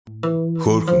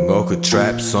Хөрхөн охид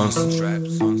trap сонсон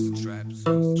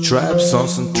Trap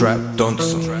сонсон trap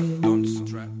донсон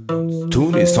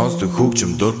Түүний сонсдог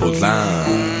хөгжим дур булаан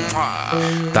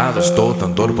Дагаж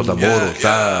дуулан дур булаа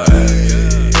мууруулаа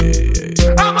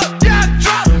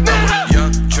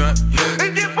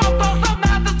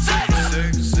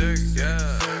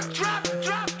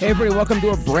Hey everybody, welcome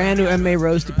to a brand new MMA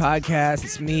Roasted podcast.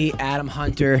 It's me, Adam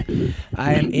Hunter.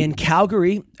 I am in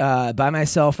Calgary by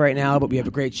myself right now, but we have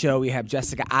a great show. We have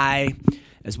Jessica I,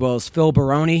 as well as Phil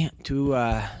Baroni,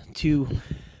 two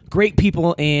great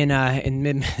people in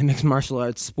mixed martial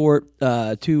arts sport,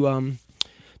 two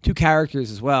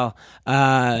characters as well.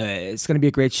 It's going to be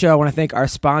a great show. I want to thank our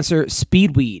sponsor,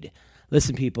 Speedweed.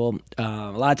 Listen, people,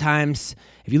 a lot of times,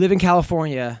 if you live in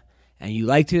California and you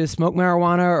like to smoke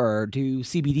marijuana or do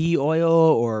CBD oil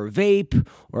or vape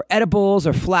or edibles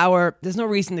or flower, there's no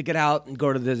reason to get out and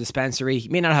go to the dispensary.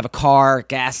 You may not have a car.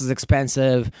 Gas is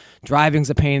expensive. Driving's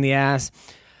a pain in the ass.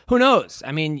 Who knows?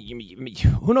 I mean,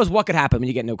 who knows what could happen when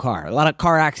you get in a car? A lot of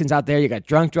car accidents out there. You got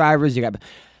drunk drivers.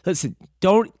 Listen,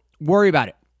 don't worry about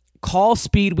it. Call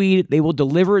Speedweed. They will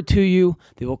deliver it to you.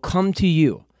 They will come to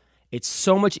you. It's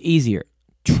so much easier.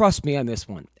 Trust me on this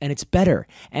one. And it's better.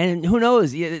 And who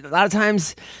knows? A lot of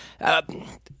times,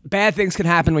 bad things can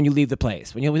happen when you leave the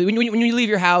place. When you leave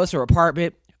your house or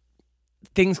apartment,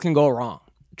 things can go wrong.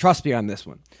 Trust me on this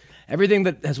one. Everything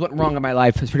that has went wrong in my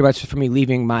life is pretty much for me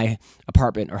leaving my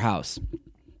apartment or house.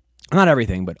 Not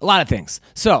everything, but a lot of things.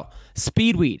 So,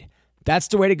 Speedweed. That's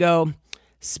the way to go.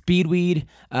 Speedweed.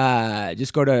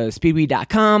 Just go to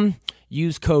speedweed.com.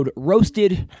 Use code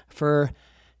ROASTED for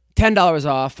 $10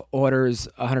 off, orders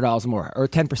 $100 or more, or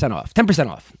 10% off. 10%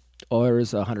 off,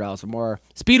 orders $100 or more.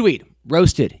 Speedweed,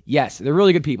 roasted. Yes, they're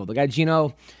really good people. The guy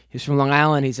Gino, he's from Long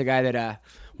Island. He's a guy that,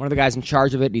 one of the guys in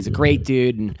charge of it. He's a great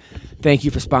dude, and thank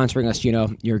you for sponsoring us,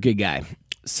 Gino. You're a good guy.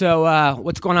 So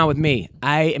what's going on with me?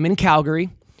 I am in Calgary.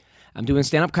 I'm doing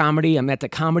stand-up comedy. I'm at the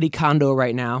Comedy Condo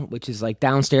right now, which is like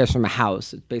downstairs from a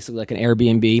house. It's basically like an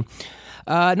Airbnb.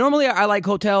 Normally, I like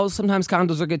hotels. Sometimes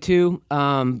condos are good too.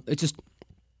 It's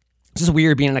just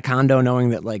weird being in a condo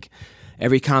knowing that, like,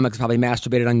 every comic's probably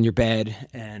masturbated on your bed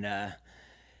and,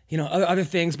 other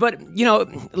things. But,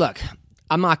 look,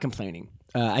 I'm not complaining.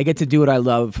 I get to do what I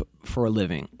love for a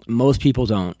living. Most people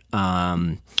don't.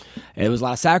 It was a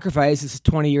lot of sacrifice. This is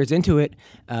 20 years into it.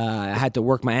 I had to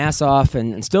work my ass off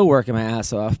and still working my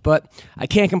ass off. But I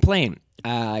can't complain.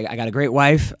 I got a great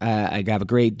wife. I have a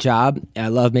great job. I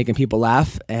love making people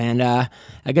laugh. And I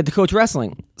get to coach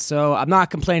wrestling. So I'm not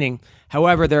complaining.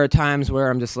 However, there are times where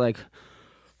I'm just like,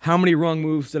 how many wrong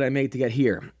moves did I make to get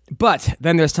here? But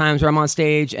then there's times where I'm on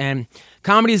stage, and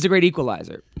comedy is the great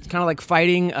equalizer. It's kind of like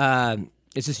fighting.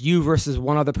 It's just you versus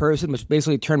one other person, which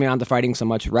basically turned me on to fighting so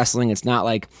much. Wrestling, it's not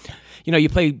like, you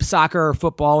play soccer or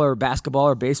football or basketball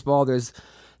or baseball. There's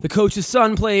the coach's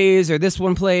son plays, or this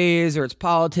one plays, or it's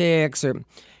politics, or,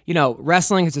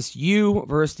 wrestling is just you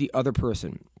versus the other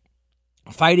person.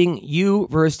 Fighting, you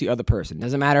versus the other person.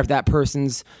 Doesn't matter if that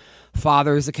person's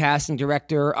father is a casting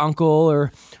director,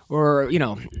 uncle, or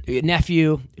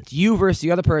nephew. It's you versus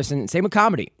the other person. Same with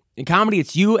comedy. In comedy,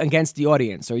 it's you against the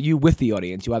audience, or you with the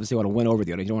audience. You obviously want to win over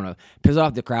the audience. You don't want to piss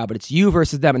off the crowd, but it's you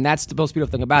versus them, and that's the most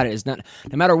beautiful thing about it. Is not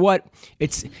no matter what.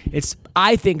 It's.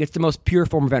 I think it's the most pure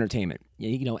form of entertainment.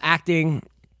 Acting.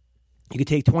 You could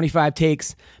take 25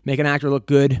 takes, make an actor look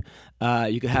good.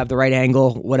 You could have the right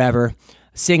angle, whatever.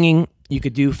 Singing. You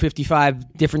could do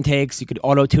 55 different takes. You could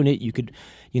auto-tune it. You could,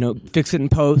 fix it in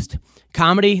post.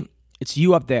 Comedy, it's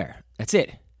you up there. That's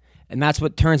it. And that's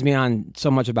what turns me on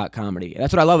so much about comedy.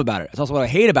 That's what I love about it. It's also what I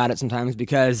hate about it sometimes,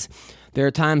 because there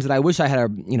are times that I wish I had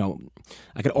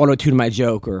I could auto-tune my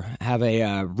joke or have a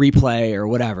replay or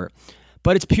whatever.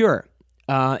 But it's pure.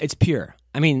 It's pure.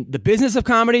 I mean, the business of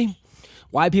comedy,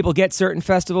 why people get certain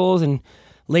festivals and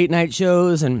late night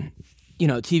shows and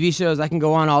TV shows, I can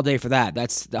go on all day for that.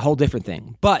 That's the whole different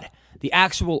thing. But the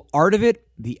actual art of it,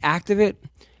 the act of it,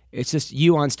 it's just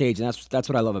you on stage, and that's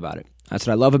what I love about it. That's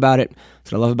what I love about it.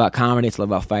 That's what I love about comedy. It's what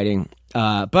I love about fighting.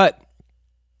 But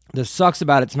the sucks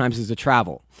about it sometimes is the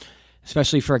travel,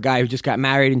 especially for a guy who just got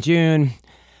married in June.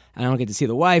 I don't get to see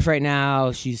the wife right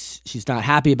now. She's not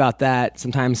happy about that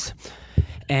sometimes.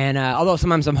 And although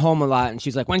sometimes I'm home a lot, and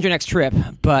she's like, "When's your next trip?"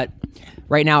 But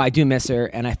right now I do miss her,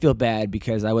 and I feel bad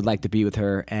because I would like to be with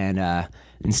her, and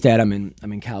instead I'm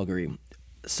in Calgary.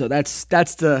 So that's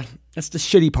the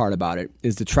shitty part about it,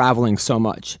 is the traveling so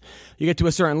much. You get to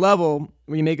a certain level,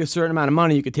 when you make a certain amount of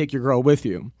money, you could take your girl with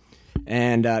you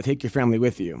and take your family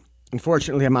with you.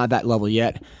 Unfortunately, I'm not at that level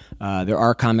yet. There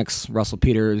are comics, Russell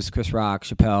Peters, Chris Rock,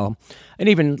 Chappelle, and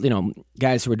even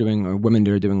guys who are doing, or women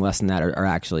who are doing less than that are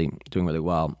actually doing really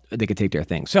well. They could take their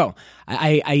thing. So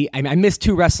I missed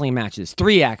 2 wrestling matches,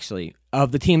 3 actually,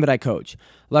 of the team that I coach.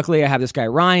 Luckily, I have this guy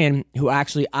Ryan, who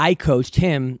actually I coached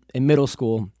him in middle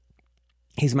school.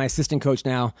 He's my assistant coach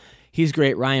now. He's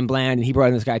great, Ryan Bland, and he brought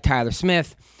in this guy Tyler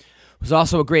Smith, who's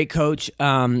also a great coach.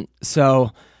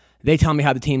 So they tell me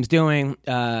how the team's doing,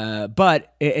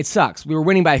 but it sucks. We were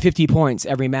winning by 50 points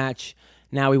every match.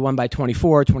 Now we won by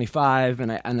 24, 25,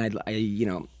 and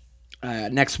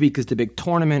next week is the big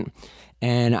tournament,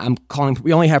 and I'm calling.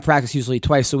 We only have practice usually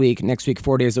twice a week. Next week,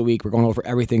 4 days a week. We're going over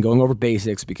everything, going over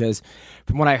basics, because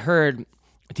from what I heard,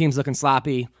 the team's looking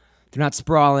sloppy. They're not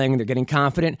sprawling. They're getting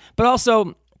confident, but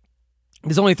also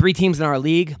there's only 3 teams in our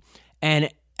league, and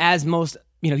as most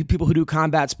people who do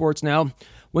combat sports know,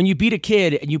 when you beat a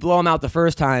kid and you blow him out the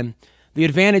first time, the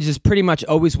advantage is pretty much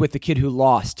always with the kid who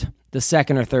lost the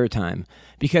second or third time,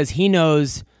 because he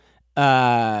knows,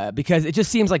 because it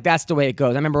just seems like that's the way it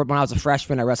goes. I remember when I was a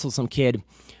freshman, I wrestled some kid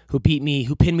who pinned me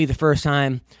the first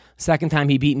time. Second time,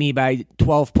 he beat me by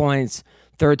 12 points.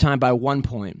 Third time by 1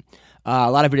 point.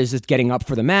 A lot of it is just getting up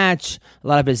for the match. A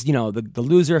lot of it is, the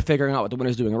loser figuring out what the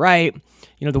winner's doing right.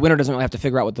 The winner doesn't really have to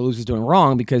figure out what the loser's doing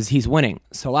wrong because he's winning.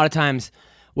 So a lot of times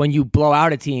when you blow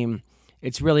out a team,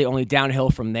 it's really only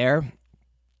downhill from there.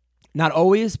 Not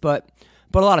always, but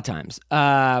a lot of times.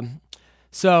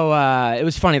 So it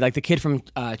was funny. Like the kid from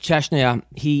Chechnya,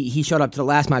 he showed up to the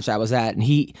last match I was at, and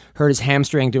he hurt his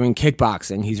hamstring doing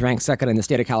kickboxing. He's ranked second in the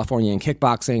state of California in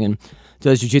kickboxing and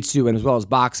does jiu-jitsu and as well as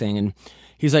boxing. And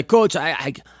he's like, Coach,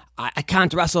 I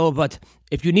can't wrestle, but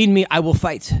if you need me, I will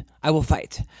fight. I will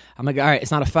fight. I'm like, all right,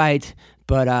 it's not a fight,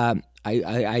 but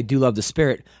I do love the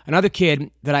spirit. Another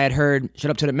kid that I had heard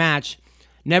showed up to the match,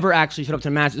 never actually showed up to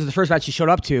the match. This is the first match he showed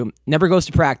up to, never goes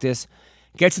to practice,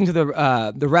 gets into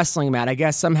the wrestling mat. I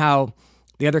guess somehow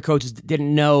the other coaches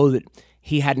didn't know that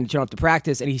he hadn't shown up to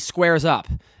practice, and he squares up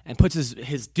and puts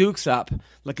his dukes up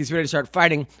like he's ready to start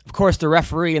fighting. Of course, the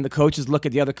referee and the coaches look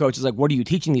at the other coaches like, what are you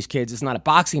teaching these kids? It's not a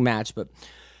boxing match, but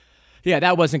yeah,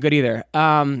 that wasn't good either.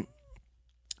 But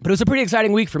it was a pretty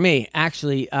exciting week for me,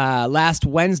 actually. Last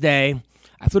Wednesday,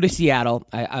 I flew to Seattle.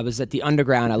 I was at the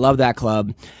Underground. I love that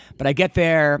club. But I get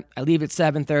there. I leave at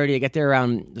 7:30. I get there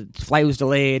around, the flight was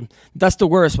delayed. That's the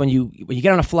worst, when you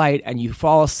get on a flight and you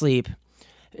fall asleep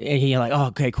and you're like, oh,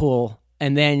 okay, cool.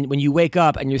 And then when you wake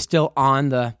up and you're still on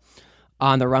the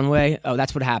runway, oh,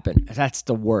 that's what happened. That's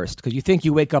the worst, because you think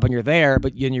you wake up and you're there,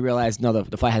 but then you realize, no,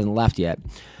 the flight hasn't left yet.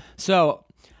 So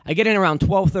I get in around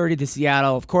 12:30 to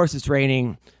Seattle. Of course, it's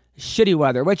raining, shitty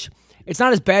weather, which it's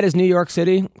not as bad as New York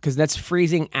City because that's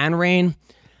freezing and rain,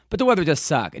 but the weather does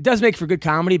suck. It does make for good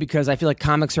comedy because I feel like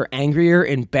comics are angrier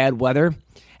in bad weather,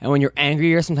 and when you're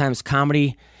angrier, sometimes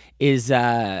comedy is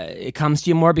it comes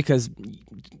to you more because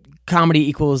comedy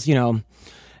equals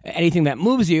anything that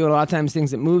moves you. And a lot of times, things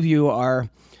that move you are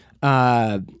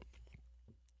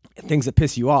things that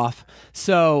piss you off.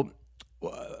 So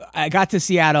I got to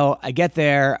Seattle. I get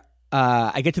there.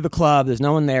 I get to the club. There's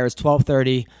no one there. It's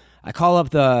 12:30. I call up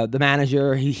the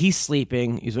manager. He's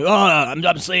sleeping. He's like, oh, I'm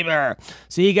a sleeper.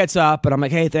 So he gets up, and I'm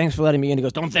like, hey, thanks for letting me in. He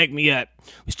goes, don't thank me yet.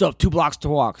 We still have 2 blocks to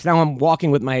walk. So now I'm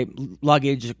walking with my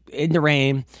luggage in the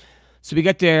rain. So we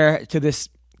get there to this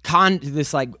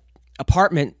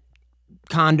apartment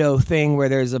condo thing where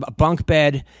there's a bunk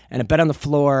bed and a bed on the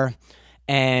floor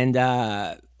and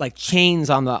chains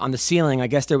on the ceiling. I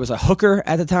guess there was a hooker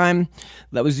at the time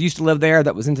that used to live there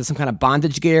that was into some kind of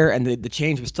bondage gear, and the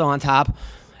chains were still on top.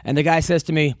 And the guy says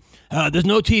to me, there's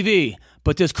no TV,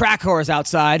 but there's crack whores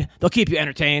outside. They'll keep you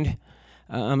entertained.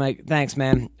 I'm like, thanks,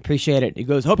 man. Appreciate it. He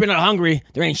goes, hope you're not hungry.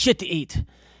 There ain't shit to eat.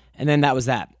 And then that was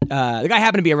that. The guy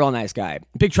happened to be a real nice guy.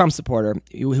 Big Trump supporter.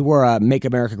 He wore a Make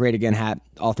America Great Again hat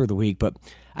all through the week, but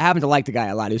I happened to like the guy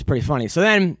a lot. He was pretty funny. So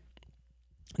then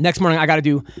next morning I got to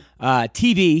do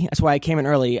TV. That's why I came in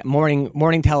early,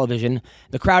 morning television.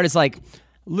 The crowd is like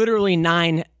literally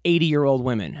 9 80-year-old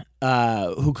women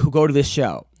who go to this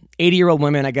show. 80-year-old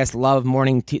women, I guess, love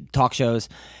morning talk shows.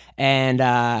 And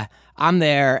I'm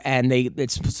there, and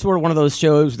it's sort of one of those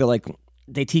shows where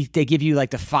they give you like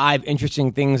the 5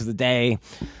 interesting things of the day.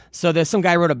 So there's some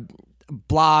guy wrote a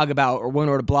blog or one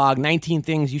wrote a blog, 19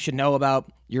 things you should know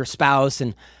about your spouse.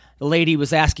 And the lady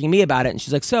was asking me about it, and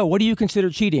she's like, so what do you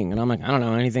consider cheating? And I'm like, I don't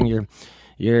know, anything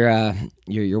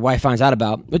your wife finds out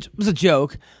about, which was a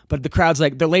joke, but the crowd's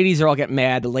like, the ladies are all getting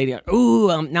mad. The lady,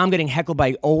 now I'm getting heckled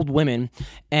by old women,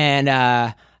 and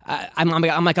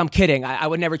I'm kidding. I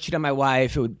would never cheat on my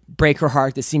wife. It would break her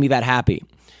heart to see me that happy.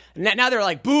 Now they're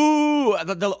like, boo.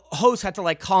 The host had to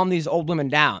like calm these old women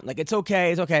down. Like, it's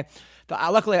okay.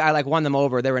 Luckily, I like won them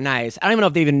over. They were nice. I don't even know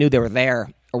if they even knew they were there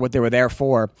or what they were there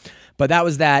for. But that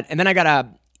was that. And then I got a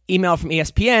email from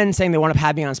ESPN saying they want to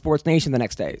have me on Sports Nation the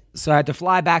next day. So I had to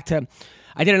fly back to,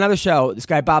 I did another show. This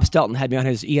guy, Bob Stelton, had me on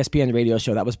his ESPN radio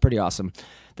show. That was pretty awesome.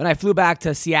 Then I flew back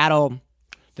to Seattle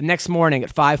the next morning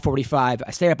at 5:45.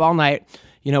 I stayed up all night,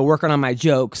 working on my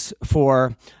jokes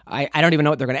for, I don't even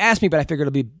know what they're going to ask me, but I figured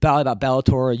it'll be probably about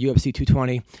Bellator or UFC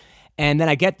 220. And then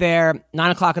I get there,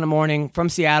 9 o'clock in the morning from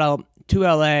Seattle to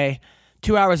LA,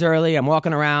 2 hours early. I'm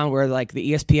walking around where like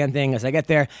the ESPN thing as I get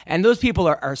there. And those people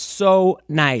are so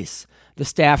nice, the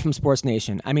staff from Sports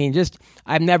Nation. I mean,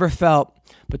 I've never felt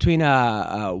between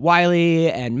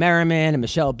Wiley and Merriman and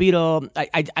Michelle Beadle.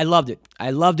 I loved it.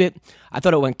 I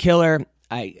thought it went killer.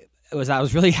 I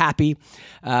was really happy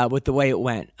with the way it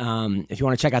went. If you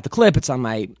want to check out the clip, it's on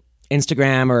my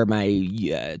Instagram or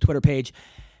my Twitter page.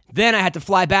 Then I had to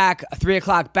fly back 3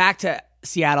 o'clock back to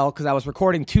Seattle because I was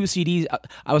recording 2 CDs.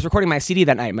 I was recording my CD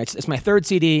that night. It's my third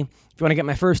CD. If you want to get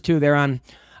my first 2, they're on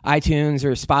iTunes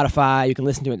or Spotify. You can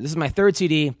listen to it. This is my third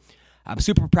CD. I'm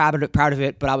super proud of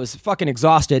it, but I was fucking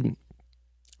exhausted.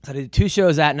 So I did 2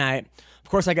 shows that night. Of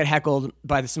course, I got heckled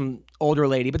by some older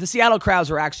lady, but the Seattle crowds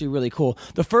were actually really cool.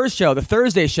 The first show, the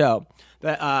Thursday show,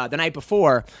 the night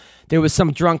before, there was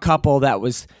some drunk couple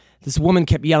this woman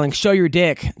kept yelling, "Show your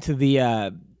dick," to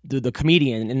the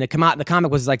comedian, and the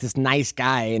comic was like this nice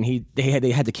guy, and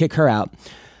they had to kick her out.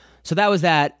 So that was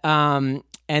that. And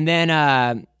then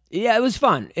it was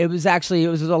fun. It was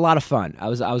a lot of fun. I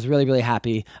was really, really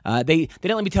happy. They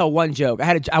didn't let me tell one joke.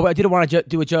 I didn't want to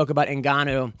do a joke about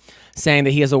Ngannou saying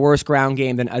that he has a worse ground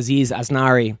game than Aziz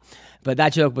Ansari, but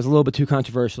that joke was a little bit too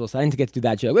controversial, so I didn't get to do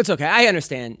that joke. It's okay. I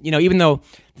understand. Even though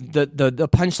the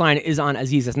punchline is on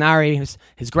Aziz Ansari,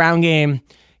 his ground game.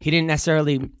 He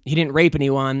didn't rape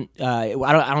anyone. I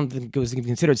don't think it was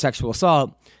considered sexual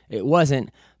assault. It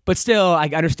wasn't. But still, I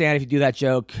understand if you do that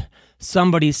joke,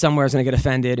 somebody somewhere is going to get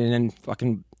offended and then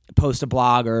fucking post a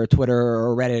blog or Twitter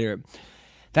or Reddit.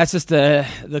 That's just the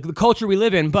culture we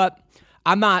live in. But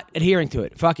I'm not adhering to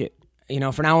it. Fuck it.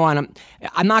 For now on,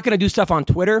 I'm not going to do stuff on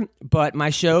Twitter, but my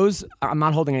shows, I'm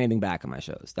not holding anything back on my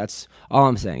shows. That's all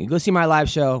I'm saying. You go see my live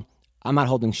show, I'm not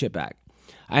holding shit back.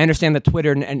 I understand that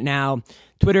Twitter and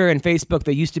Facebook,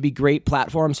 they used to be great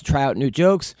platforms to try out new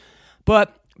jokes,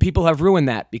 but people have ruined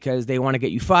that because they want to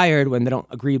get you fired when they don't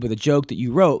agree with a joke that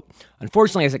you wrote.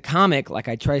 Unfortunately, as a comic, like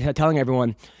I try telling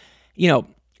everyone,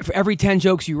 for every 10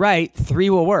 jokes you write, 3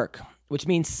 will work, which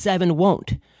means 7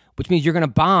 won't, which means you're going to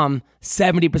bomb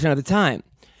 70% of the time.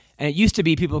 And it used to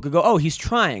be people could go, oh, he's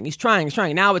trying.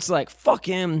 Now it's like, fuck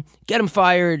him, get him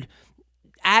fired,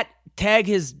 tag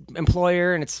his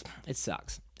employer, and it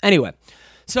sucks. Anyway,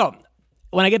 so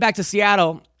when I get back to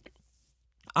Seattle,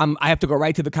 I have to go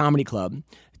right to the comedy club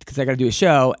because I got to do a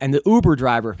show, and the Uber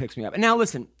driver picks me up. And now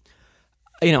listen,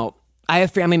 I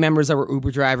have family members that were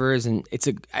Uber drivers, and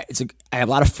I have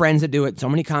a lot of friends that do it. So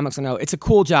many comics I know. It's a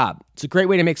cool job. It's a great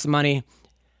way to make some money.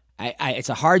 It's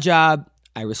a hard job.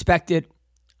 I respect it.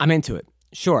 I'm into it.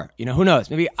 Sure. Who knows?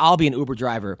 Maybe I'll be an Uber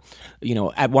driver,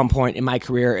 at one point in my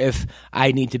career if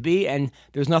I need to be, and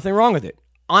there's nothing wrong with it.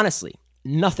 Honestly,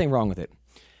 nothing wrong with it.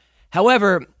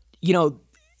 However,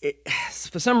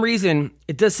 for some reason,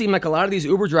 it does seem like a lot of these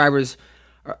Uber drivers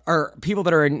are people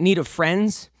that are in need of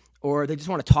friends, or they just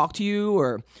want to talk to you,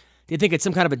 or they think it's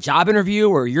some kind of a job interview,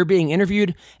 or you're being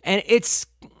interviewed. And it's,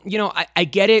 I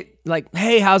get it. Like,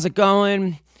 hey, how's it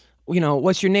going?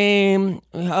 What's your name?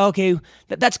 Okay,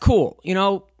 that's cool,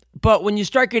 But when you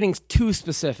start getting too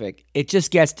specific, it just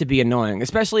gets to be annoying,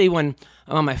 especially when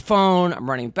I'm on my phone, I'm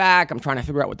running back, I'm trying to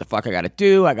figure out what the fuck I got to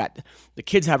do. The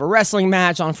kids have a wrestling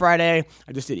match on Friday.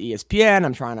 I just did ESPN.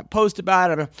 I'm trying to post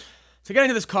about it. So I get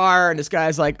into this car, and this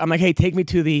guy's like, I'm like, hey, take me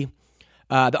to the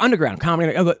underground,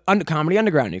 comedy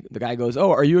underground. The guy goes,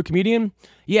 oh, are you a comedian?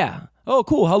 Yeah. Oh,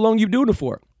 cool. How long you been doing it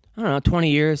for? I don't know, 20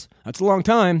 years. That's a long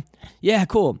time. Yeah,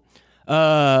 cool.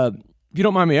 If you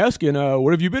don't mind me asking,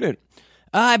 what have you been in?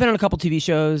 I've been on a couple TV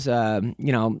shows,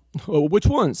 which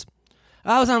ones?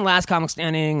 I was on Last Comic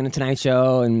Standing and The Tonight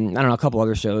Show and, I don't know, a couple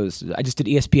other shows. I just did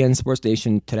ESPN Sports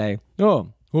Station today.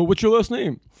 Oh, well, what's your last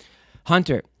name?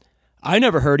 Hunter. I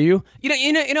never heard of you.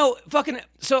 Fucking,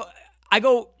 so I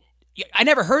go, I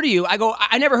never heard of you. I go,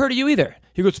 I never heard of you either.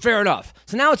 He goes, fair enough.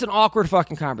 So now it's an awkward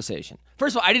fucking conversation.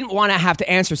 First of all, I didn't want to have to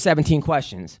answer 17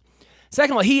 questions.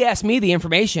 Second of all, he asked me the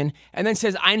information and then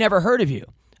says, I never heard of you.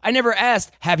 I never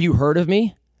asked, have you heard of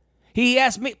me? He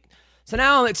asked me. So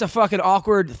now it's a fucking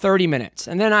awkward 30 minutes.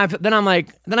 And then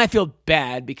I feel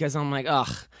bad because I'm like,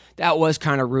 ugh, that was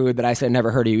kind of rude that I said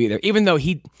never heard of you either, even though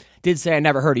he did say I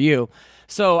never heard of you.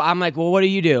 So I'm like, well, what do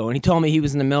you do? And he told me he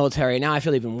was in the military. Now I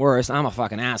feel even worse. I'm a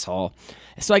fucking asshole.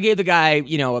 So I gave the guy,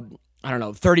 you know, I don't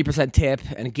know, 30% tip,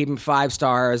 and gave him 5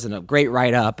 stars and a great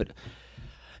write-up.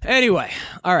 Anyway,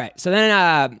 all right. So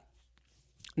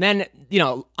then, you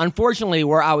know, unfortunately,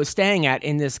 where I was staying at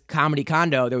in this comedy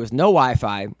condo, there was no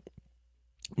Wi-Fi,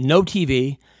 no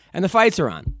TV, and the fights are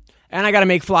on. And I got to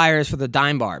make flyers for the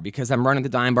Dime Bar because I'm running the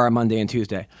Dime Bar Monday and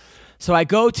Tuesday. So I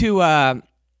go to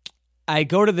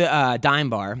the Dime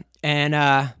Bar, and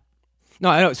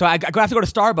so I have to go to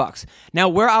Starbucks. Now,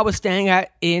 where I was staying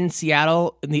at in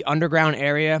Seattle, in the underground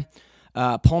area,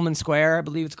 Pullman Square, I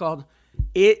believe it's called,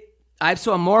 I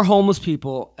saw more homeless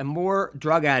people and more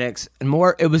drug addicts and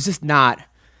more. It was not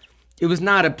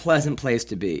a pleasant place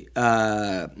to be.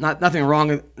 Nothing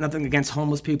wrong, nothing against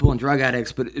homeless people and drug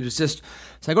addicts, but it was just.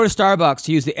 So I go to Starbucks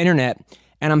to use the internet,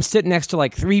 and I'm sitting next to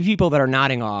like 3 people that are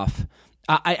nodding off.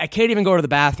 I can't even go to the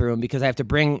bathroom because I have to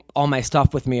bring all my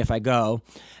stuff with me if I go.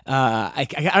 I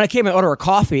can't even order a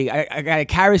coffee. I got to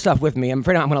carry stuff with me. I'm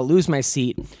afraid I'm going to lose my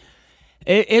seat.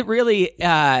 It really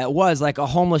was like a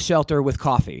homeless shelter with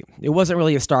coffee. It wasn't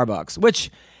really a Starbucks,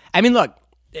 which, I mean, look,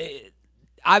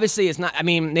 obviously it's not, I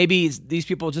mean, maybe these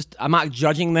people just, I'm not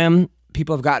judging them.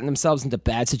 People have gotten themselves into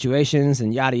bad situations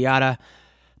and yada, yada.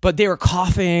 But they were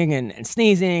coughing and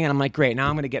sneezing, and I'm like, great, now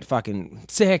I'm going to get fucking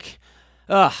sick.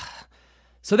 Ugh.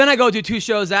 So then I go do 2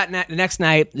 shows the next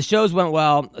night. The shows went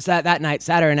well. That night,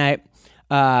 Saturday night,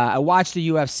 I watched the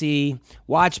UFC,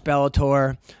 watched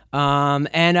Bellator,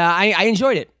 and I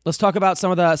enjoyed it. Let's talk about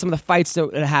some of the fights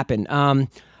that happened.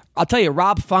 I'll tell you,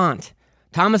 Rob Font,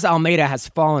 Thomas Almeida has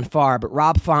fallen far, but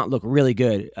Rob Font looked really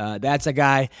good. That's a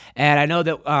guy, and I know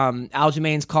that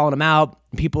Aljamain's calling him out.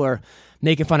 People are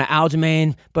making fun of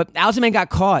Aljamain, but Aljamain got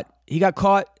caught. He got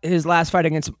caught his last fight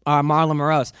against Marlon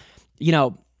Moraes. You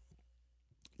know,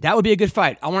 that would be a good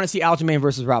fight. I want to see Aljamain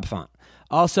versus Rob Font.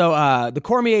 Also, the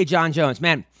Cormier-John Jones.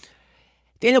 Man,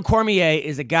 Daniel Cormier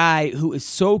is a guy who is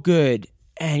so good.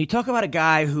 And you talk about a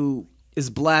guy who is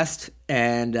blessed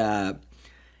and,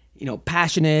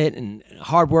 passionate and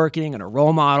hardworking and a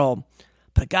role model.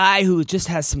 But a guy who just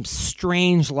has some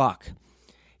strange luck.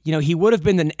 You know, he would have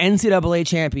been an NCAA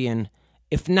champion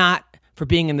if not for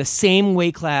being in the same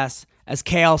weight class as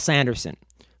Cael Sanderson,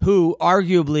 who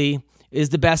arguably is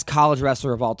the best college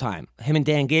wrestler of all time. Him and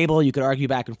Dan Gable, you could argue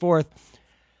back and forth.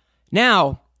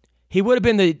 Now, he would have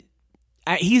been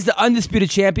he's the undisputed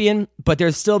champion, but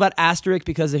there's still that asterisk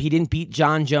because he didn't beat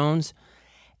John Jones.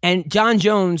 And John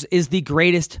Jones is the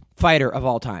greatest fighter of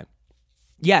all time.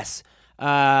 Yes,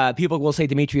 people will say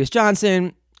Demetrius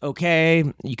Johnson. Okay,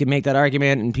 you can make that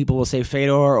argument, and people will say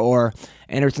Fedor or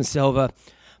Anderson Silva.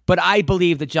 But I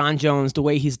believe that John Jones, the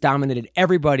way he's dominated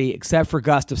everybody except for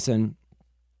Gustafsson,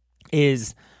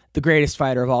 is the greatest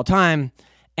fighter of all time.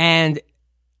 And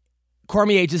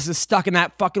Cormier just is stuck in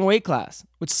that fucking weight class,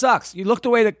 which sucks. You look the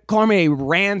way that Cormier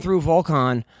ran through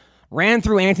Volkan, ran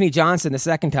through Anthony Johnson the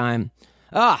second time.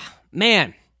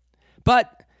 Man.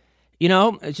 But,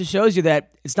 it just shows you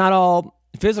that it's not all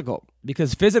physical,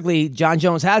 because physically, John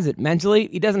Jones has it. Mentally,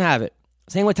 he doesn't have it.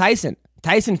 Same with Tyson.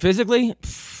 Tyson physically,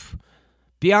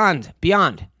 beyond.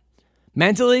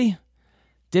 Mentally,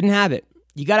 didn't have it.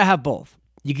 You got to have both.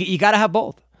 You got to have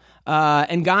both.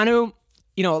 Ngannou,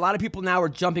 a lot of people now are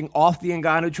jumping off the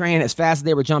Ngannou train as fast as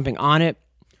they were jumping on it.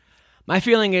 My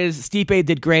feeling is Stipe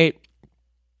did great.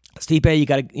 Stipe, you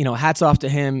got to, hats off to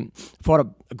him. Fought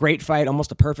a great fight,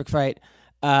 almost a perfect fight.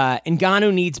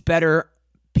 Ngannou needs better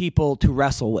people to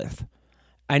wrestle with.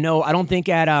 I know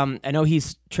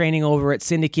he's training over at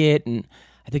Syndicate, and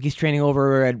I think he's training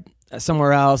over at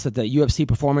somewhere else at the UFC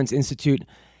Performance Institute.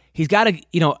 He's got to,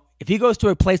 if he goes to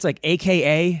a place like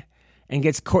AKA and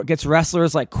gets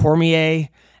wrestlers like Cormier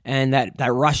and that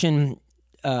Russian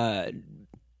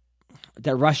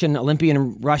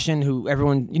Olympian Russian who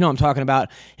everyone, I'm talking about,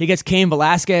 he gets Cain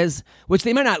Velasquez, which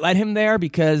they might not let him there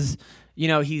because,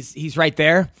 he's right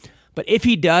there. But if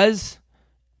he does,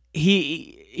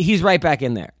 he's right back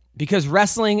in there, because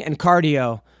wrestling and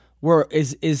cardio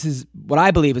is his, what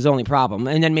I believe, his only problem.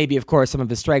 And then maybe, of course, some of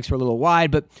his strikes were a little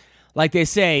wide, but like they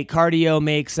say, cardio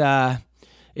makes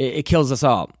it kills us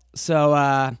all. So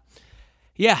but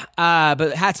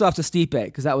hats off to Stipe,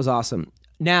 because that was awesome.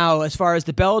 Now, as far as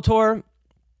the Bellator,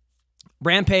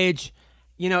 Rampage,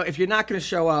 if you're not going to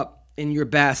show up in your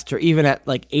best, or even at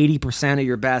like 80% of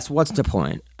your best, what's the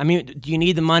point? I mean, do you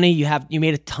need the money? You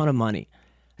made a ton of money.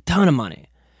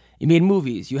 You made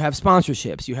movies, you have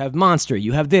sponsorships, you have Monster,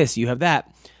 you have this, you have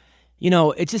that.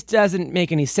 It just doesn't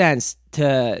make any sense to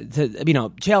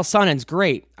Chael Sonnen's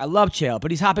great. I love Chael,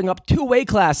 but he's hopping up 2 weight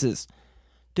classes.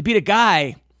 to beat a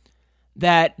guy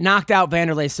that knocked out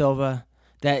Vanderlei Silva,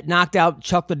 that knocked out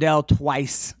Chuck Liddell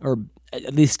twice, or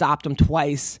at least stopped him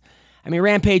twice. I mean,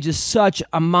 Rampage is such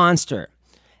a monster.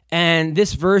 And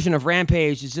this version of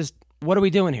Rampage is just, what are we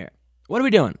doing here? What are we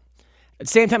doing? At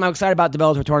the same time, I'm excited about the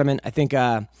Bellator tournament. I think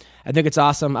it's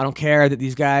awesome. I don't care that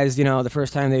these guys, the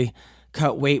first time they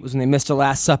cut weight was when they missed the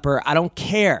Last Supper. I don't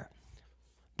care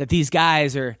that these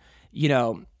guys are,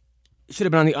 should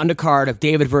have been on the undercard of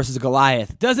David versus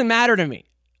Goliath. It doesn't matter to me.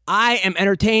 I am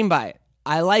entertained by it.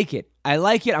 I like it. I'm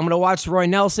going to watch Roy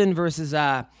Nelson versus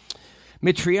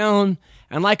Mitrione.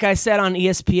 And like I said on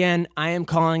ESPN, I am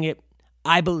calling it.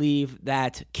 I believe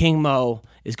that King Mo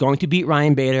is going to beat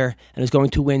Ryan Bader and is going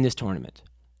to win this tournament.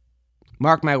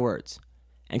 Mark my words.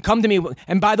 And come to me.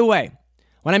 And by the way,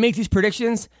 when I make these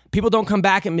predictions, people don't come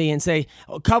back at me and say,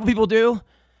 a couple people do,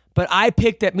 but I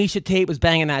picked that Misha Tate was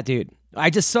banging that dude. I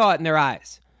just saw it in their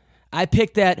eyes. I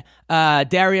picked that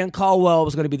Darian Caldwell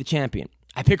was going to be the champion.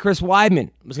 I picked Chris Weidman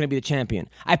was going to be the champion.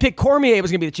 I picked Cormier was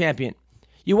going to be the champion.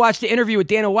 You watched the interview with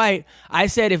Dana White. I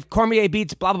said if Cormier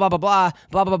beats blah, blah, blah, blah,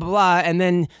 blah, blah, blah, blah, and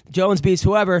then Jones beats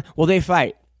whoever, well, they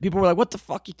fight. People were like, what the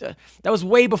fuck? That was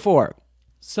way before.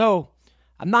 So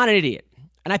I'm not an idiot.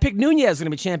 And I picked Nunez was going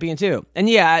to be champion too. And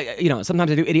yeah,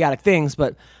 sometimes I do idiotic things,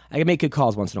 but I can make good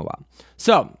calls once in a while.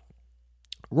 So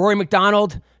Rory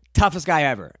McDonald, toughest guy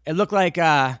ever. It looked like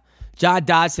John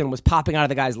Dodson was popping out of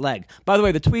the guy's leg. By the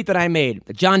way, the tweet that I made,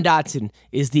 that John Dodson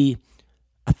is the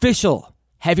official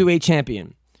heavyweight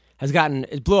champion,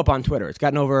 it blew up on Twitter. It's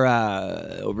gotten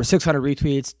over 600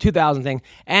 retweets, 2,000 things.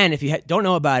 And if you don't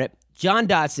know about it, John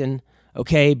Dodson,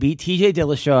 beat TJ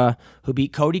Dillashaw, who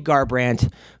beat Cody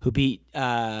Garbrandt, who beat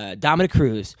Dominic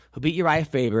Cruz, who beat Uriah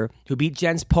Faber, who beat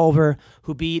Jens Pulver,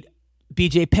 who beat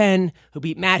BJ Penn, who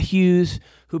beat Matt Hughes,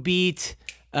 who beat,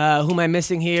 who am I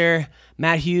missing here?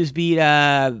 Matt Hughes beat,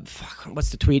 what's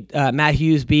the tweet? Matt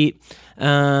Hughes beat,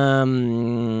 why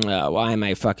am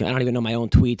I fucking, I don't even know my own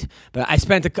tweet, but I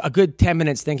spent a good 10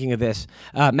 minutes thinking of this.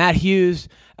 Matt Hughes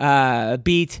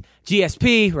beat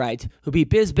GSP, right, who beat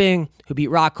Bisping, who beat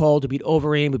Rockhold, who beat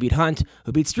Overeem, who beat Hunt,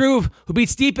 who beat Struve, who beat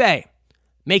Stipe,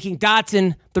 making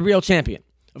Dodson the real champion.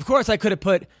 Of course, I could have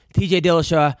put TJ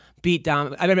Dillashaw beat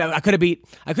Dom. I could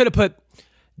have put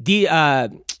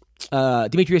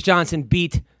Demetrius Johnson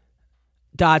beat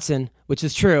Dodson, which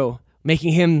is true,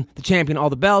 making him the champion of all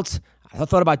the belts. I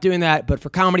thought about doing that, but for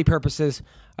comedy purposes,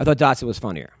 I thought Dodson was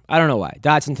funnier. I don't know why.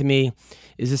 Dodson, to me,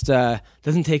 is just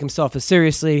doesn't take himself as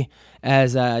seriously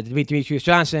as Demetrius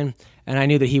Johnson, and I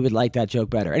knew that he would like that joke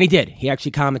better. And he did. He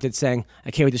actually commented saying,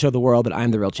 I can't wait to show the world that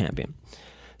I'm the real champion.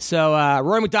 So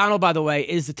Roy McDonald, by the way,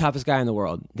 is the toughest guy in the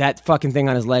world. That fucking thing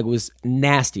on his leg was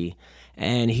nasty,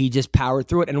 and he just powered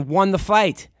through it and won the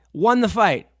fight. Won the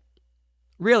fight.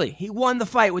 Really, he won the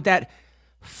fight with that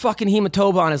fucking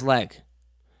hematoma on his leg.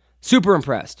 Super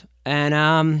impressed.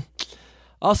 And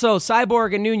also,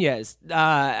 Cyborg and Nunez.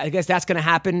 I guess that's going to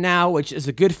happen now, which is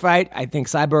a good fight. I think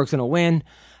Cyborg's going to win.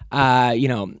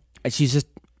 She's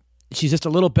just a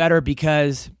little better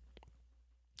because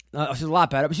she's a lot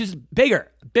better, but she's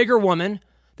bigger woman.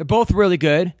 They're both really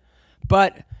good,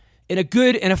 but in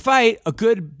a fight, a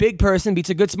good big person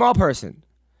beats a good small person.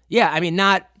 Yeah, I mean,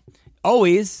 not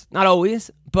always,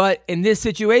 but in this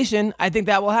situation, I think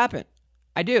that will happen.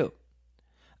 I do.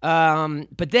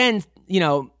 But then,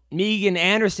 Megan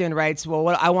Anderson writes, well,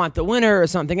 I want the winner or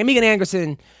something. And Megan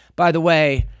Anderson, by the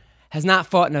way, has not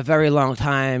fought in a very long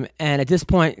time. And at this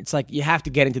point, it's like you have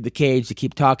to get into the cage to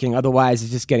keep talking. Otherwise,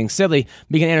 it's just getting silly.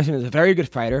 Megan Anderson is a very good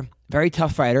fighter, very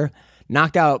tough fighter,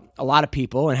 knocked out a lot of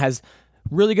people and has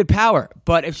really good power.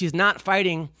 But if she's not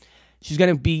fighting, she's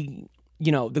going to be,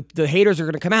 the haters are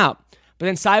going to come out. But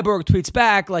then Cyborg tweets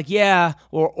back like, yeah,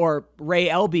 or Ray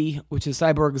Elby, which is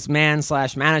Cyborg's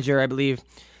man/manager, I believe,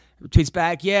 tweets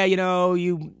back, yeah,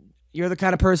 you're the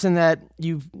kind of person that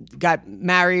you've got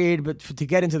married, but to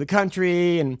get into the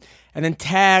country, and then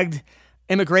tagged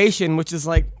immigration, which is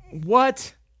like,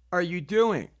 what are you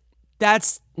doing?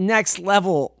 That's next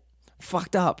level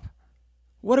fucked up.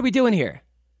 What are we doing here?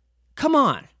 Come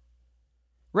on,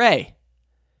 Ray.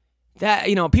 That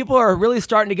people are really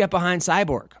starting to get behind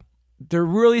Cyborg. They're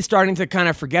really starting to kind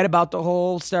of forget about the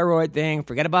whole steroid thing,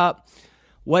 forget about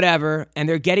whatever, and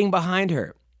they're getting behind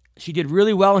her. She did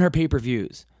really well in her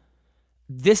pay-per-views.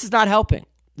 This is not helping.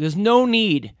 There's no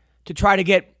need to try to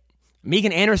get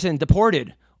Megan Anderson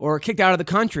deported or kicked out of the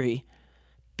country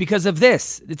because of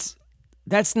this.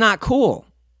 That's not cool.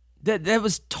 That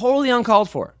was totally uncalled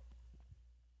for.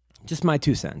 Just my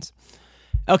 2 cents.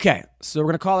 Okay, so we're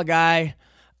going to call a guy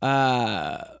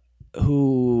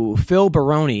Phil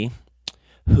Baroni,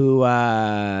 who,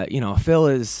 Phil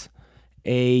is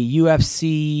a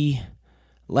UFC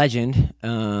legend.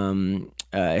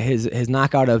 His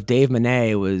knockout of Dave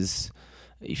Manet was,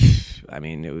 I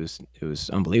mean, it was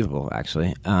unbelievable,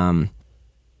 actually. All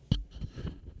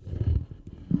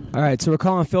right, so we're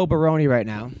calling Phil Baroni right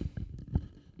now.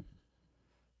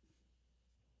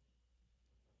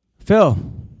 Phil.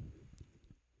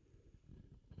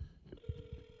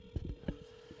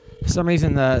 For some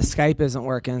reason, the Skype isn't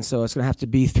working, so it's going to have to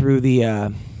be through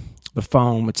the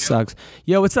phone, which sucks.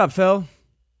 Yo, what's up, Phil? What's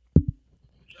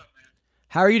up, man?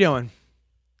 How are you doing?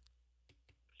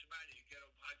 What's the matter? You get a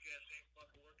podcast ain't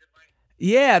fucking working, right?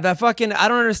 Yeah, the fucking, I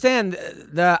don't understand.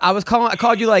 I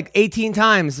called you like 18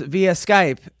 times via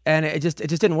Skype, and it just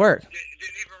didn't work. It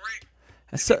didn't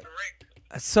even ring.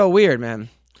 That's so weird, man.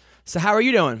 So how are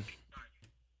you doing?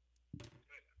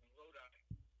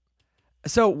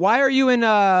 So why are you in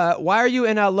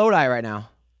Lodi right now?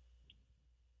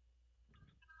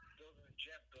 Building a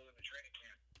gym, building a training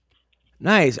camp.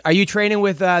 Nice. Are you training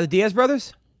with the Diaz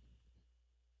brothers?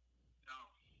 No,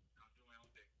 I'm doing my own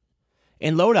thing.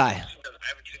 In Lodi. I haven't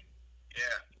seen.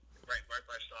 Yeah, right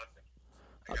by Stockton.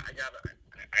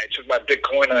 I took my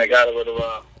Bitcoin and I got a little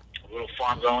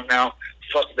farm going now.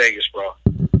 Fuck Vegas, bro.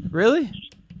 Really?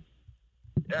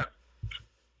 Yeah.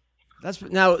 That's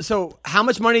now. So, how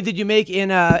much money did you make in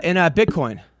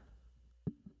Bitcoin?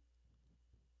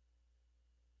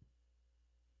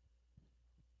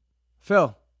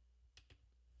 Phil.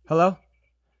 Hello.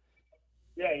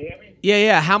 Yeah, you hear me?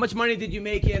 Yeah. How much money did you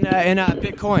make in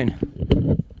Bitcoin?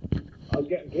 I was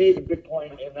getting paid in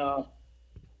Bitcoin when I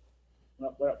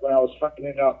was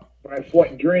fucking when I fought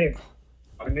in Dream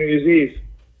on New Year's Eve.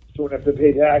 So when I have to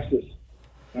pay taxes,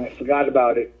 and I forgot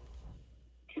about it,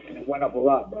 and it went up a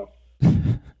lot, bro.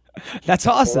 That's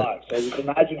awesome. A lot. So you can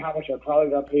imagine how much I probably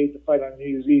got paid to fight on New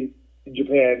Year's Eve in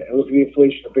Japan, and look at the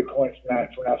inflation of Bitcoin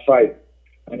from that fight,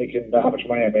 and you can how much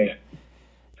money I made.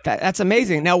 That's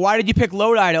amazing. Now, why did you pick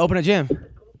Lodi to open a gym?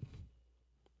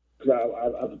 Because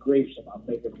I have grapes and I'm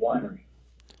making winery.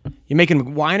 You're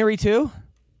making winery too?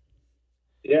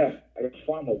 Yeah, I got a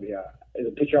farm over here. There's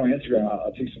a picture on my Instagram.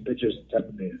 I'll take some pictures and send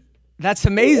them to you. That's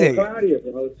amazing. Come out here,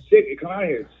 bro. It's sick. Come out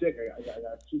here. It's sick. I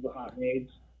got super hot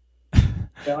maids.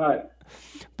 Hi.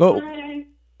 But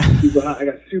Super hot. I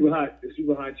got super hot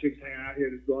chicks hanging out here.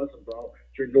 This is awesome, bro.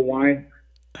 Drinking wine.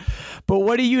 But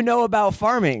what do you know about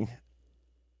farming?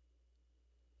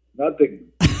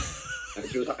 Nothing. I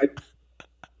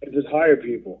just hire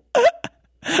people.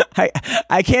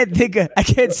 I can't think of, I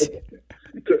can't see.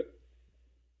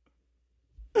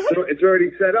 It's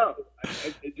already set up.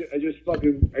 I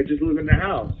just live in the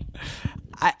house.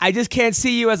 I just can't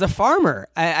see you as a farmer.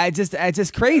 I just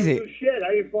crazy. I don't do shit.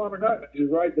 I ain't farming nothing. I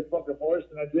just ride the fucking horse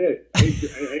and that's it. I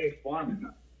ain't farming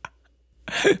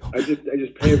nothing. I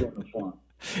just pay them on the farm.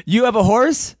 You have a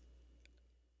horse?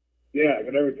 Yeah, I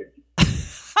got everything.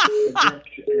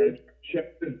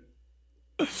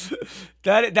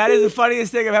 That is the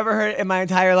funniest thing I've ever heard in my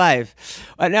entire life.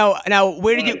 Now,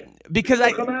 where did you? Because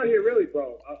I come out here, really,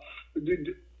 bro.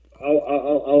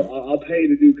 I'll pay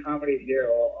to do comedy here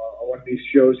or one of these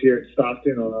shows here in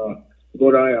Stockton or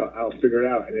Lodi. I'll figure it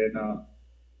out, and then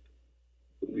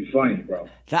it'll be funny, bro.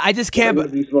 I just can't.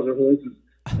 But these fucking horses,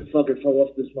 I fucking fell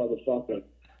off this motherfucker.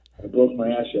 I broke my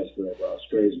ass yesterday, bro. It's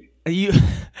crazy.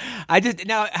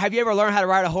 Now, have you ever learned how to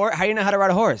ride a horse? How do you know how to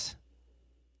ride a horse?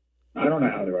 I don't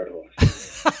know how to ride a horse.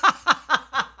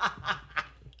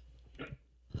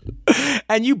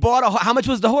 And you bought how much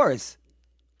was the horse?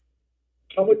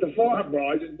 I'm with the farm, bro.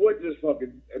 I just bought this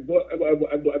fucking. I bought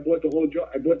the whole joint.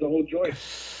 I bought the whole joint.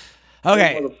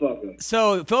 Okay. Motherfucker.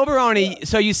 So Phil Baroni.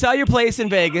 So you sell your place in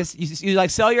Vegas. You like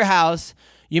sell your house.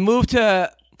 You move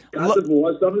to. Got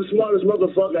divorced. I'm the smartest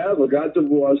motherfucker ever. Got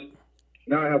divorced.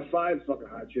 Now I have 5 fucking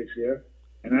hot chicks here,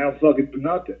 and I don't fucking do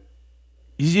nothing.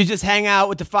 You just hang out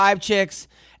with the 5 chicks,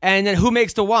 and then who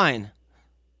makes the wine?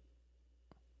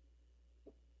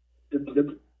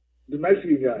 The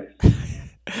Mexican guys.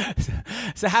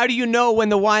 So how do you know when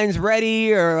the wine's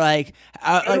ready, or like?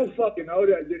 I don't fucking know.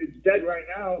 It's dead right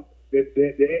now. There's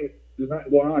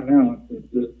nothing going on now.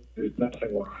 There's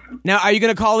nothing going on now. Are you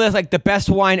gonna call this like the best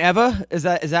wine ever? Is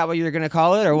that what you're gonna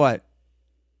call it, or what?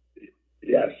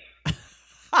 Yes.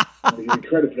 I give you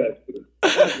credit for that.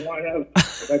 Best wine ever.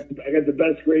 I got the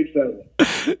best grapes ever.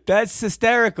 That's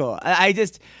hysterical. I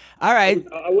just. All right.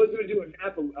 I was going to do a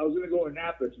Napa. I was going to go in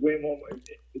Napa. It's way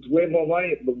more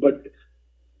money, but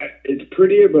it's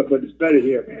prettier, but it's better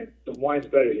here, man. The wine's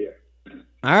better here.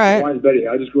 All right. The wine's better here.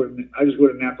 I just go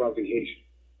to Napa on vacation.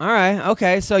 All right.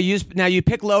 Okay. So you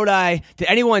pick Lodi. Did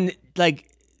anyone like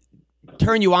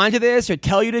turn you on to this, or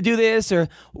tell you to do this, or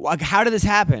like, how did this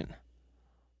happen?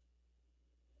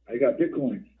 I got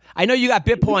Bitcoin. I know you got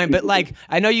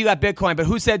Bitcoin, but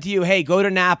who said to you, hey, go to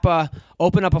Napa,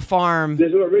 open up a farm? This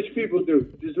is what rich people do.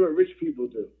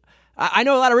 I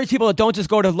know a lot of rich people that don't just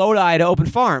go to Lodi to open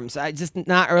farms. Not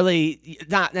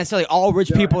necessarily all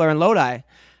rich people are in Lodi.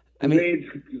 I mean,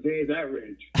 they ain't that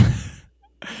rich.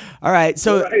 All right,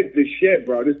 so Lodi's the shit,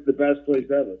 bro. This is the best place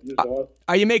ever. Awesome.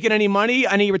 Are you making any money?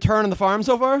 Any return on the farm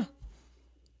so far?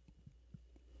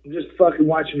 I'm just fucking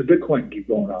watching the Bitcoin keep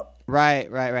going up.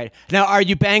 Right. Now, are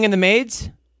you banging the maids?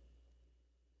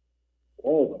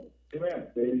 All of them. Come here,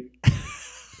 baby.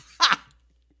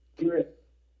 Come here.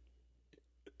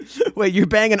 Wait, you're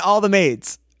banging all the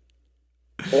maids?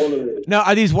 All of it. Now,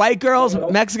 are these white girls,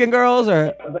 Mexican girls,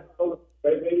 or?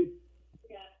 Right, baby?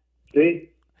 See?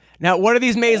 Now, what are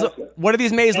these maids? What do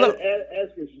these maids look?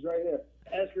 Ask her. She's right here.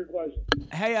 Ask her a question.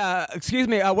 Hey, excuse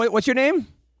me. What's your name?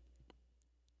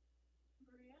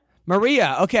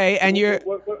 Maria. Okay, and you're.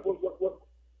 What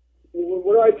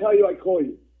do I tell you? I call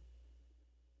you.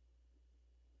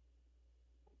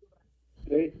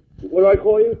 See? What do I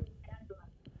call you?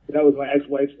 That was my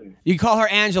ex-wife's name. You call her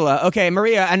Angela. Okay,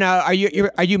 Maria. And are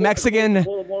you Mexican?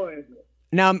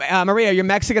 Now, Maria, you're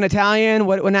Mexican, Italian.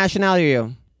 What nationality are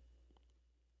you?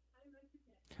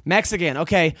 Mexican.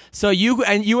 Okay, so you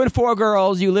and 4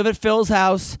 girls. You live at Phil's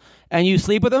house and you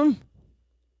sleep with him.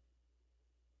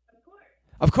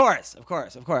 Of course.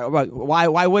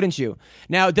 Why wouldn't you?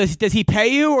 Now, does he pay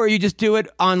you, or you just do it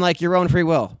on like your own free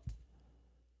will?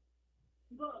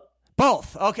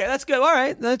 Both. Okay, that's good. All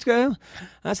right, that's good.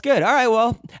 All right,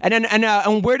 well,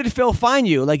 and where did Phil find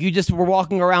you? Like, you just were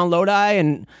walking around Lodi,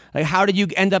 and like, how did you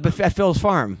end up at Phil's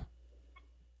farm?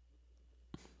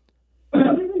 I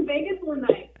was in Vegas one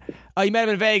night. Oh, you met him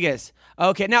in Vegas.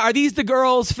 Okay, now are these the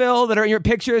girls, Phil, that are in your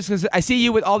pictures? Because I see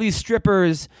you with all these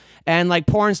strippers and like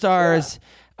porn stars.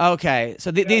 Yeah. Okay,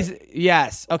 so these,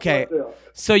 yes. Okay,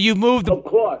 so you've moved. Of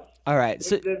course. All right.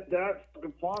 So they're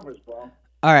fucking farmers, bro.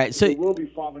 All right, so we'll be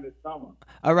farming this summer.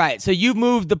 All right, so you've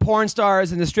moved the porn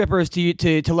stars and the strippers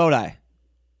to Lodi.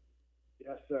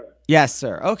 Yes, sir. Yes,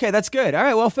 sir. Okay, that's good. All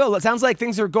right, well, Phil, it sounds like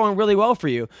things are going really well for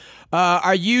you.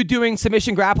 Are you doing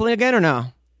submission grappling again or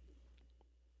no?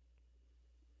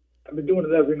 I've been doing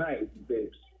it every night with the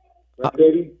babes. Right,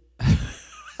 baby?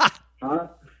 Huh?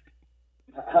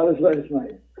 How was last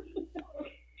night?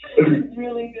 It's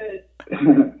really good.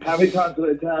 How many times did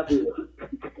I tap you?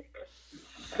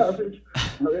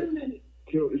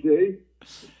 See?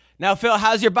 Now, Phil,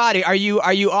 how's your body? Are you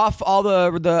off all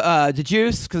the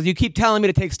juice? Because you keep telling me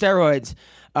to take steroids.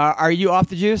 Are you off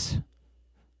the juice?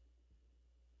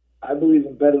 I believe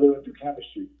in better living through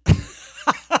chemistry.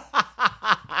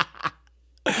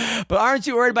 But aren't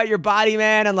you worried about your body,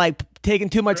 man, and like taking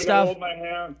too much stuff? I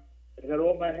got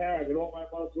all my hair. I got all my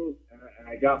muscles, and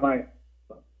I got my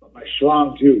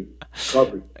schlong too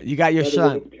covered. You got your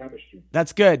schlong.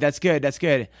 That's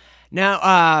good. Now,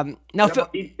 I'm on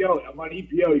EPO.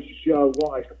 You should see how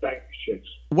long I can bang these chicks.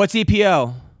 What's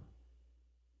EPO?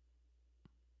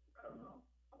 I don't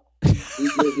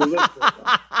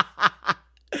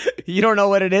know. You don't know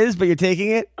what it is, but you're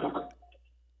taking it?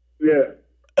 Yeah.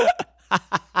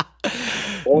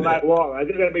 All night long. I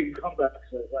think I make a comeback.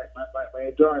 So like my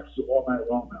endurance is all night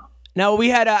long now. Now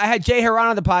I had Jay Haran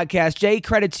on the podcast. Jay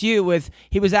credits you with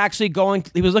he was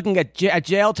looking at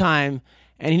jail time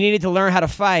and he needed to learn how to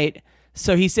fight.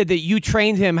 So he said that you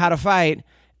trained him how to fight,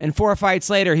 and 4 fights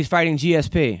later he's fighting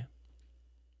GSP.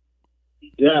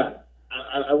 Yeah,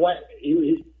 I went.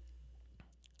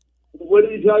 What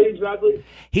did he tell you exactly?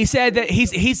 He said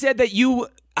that you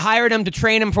hired him to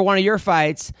train him for one of your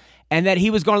fights, and that he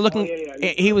was going to look.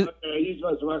 Yeah. He was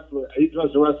a wrestler. He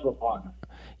was a wrestler partner.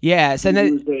 Yes, and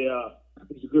he's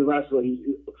a good wrestler.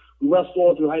 We wrestled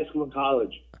all through high school and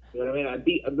college. You know what I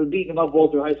mean? I've been beating him up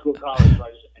all through high school and college. So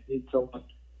I need someone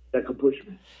that could push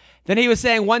me. Then he was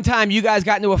saying one time you guys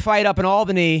got into a fight up in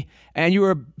Albany, and you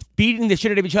were beating the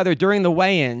shit out of each other during the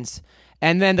weigh-ins,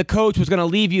 and then the coach was going to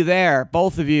leave you there,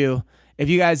 both of you, if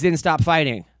you guys didn't stop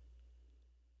fighting.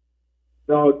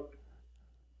 No,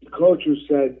 the coach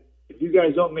said, if you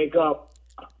guys don't make up,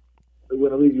 we're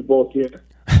going to leave you both here.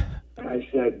 And I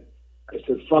said,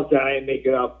 fuck that, I ain't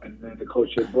making up. And then the coach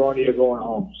said, Baroni, you're going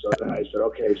home. So then I said,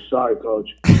 okay, sorry, coach.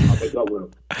 I'll make up with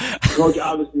him. Coach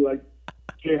obviously like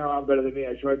Jay Haran better than me.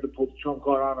 I tried to pull the trump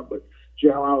card on him, but Jay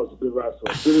Haran was a good wrestler.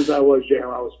 As good as I was, Jay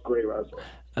Haran was a great wrestler.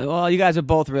 Well, you guys are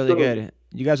both really good.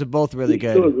 You guys are both really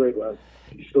good. Still a great wrestler.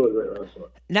 He's still a great wrestler.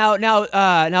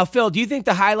 Now, Phil, do you think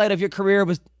the highlight of your career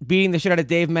was beating the shit out of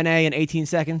Dave Manet in 18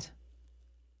 seconds?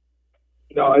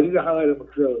 No, I think the highlight of my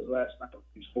career was last night with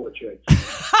these 4 chicks.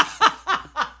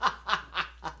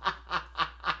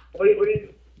 What do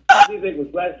you What do you think?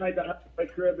 Was last night the highlight of my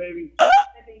career, baby? I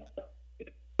think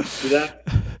so. See that?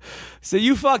 So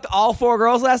you fucked all 4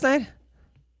 girls last night?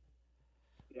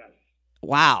 Yes.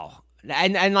 Wow.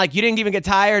 And like you didn't even get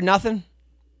tired, nothing?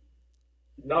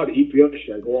 No, the EPO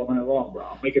shit. I go all night long, bro.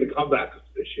 I'm making a comeback with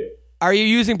this shit. Are you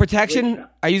using protection?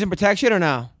 Are you using protection or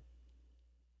no?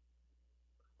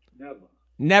 Never.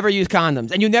 Never use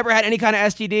condoms. And you never had any kind of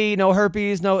STD, no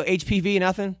herpes, no HPV,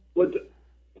 nothing? What's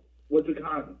a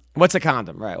condom? What's a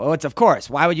condom? Right. Well, of course.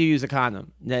 Why would you use a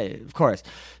condom? Of course.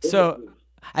 So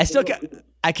I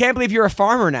can't believe you're a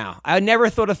farmer now. I never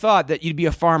thought that you'd be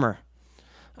a farmer.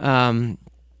 Why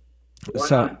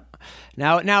not?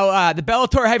 Now the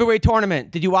Bellator heavyweight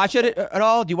tournament. Did you watch it at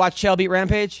all? Did you watch Chael beat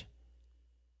Rampage?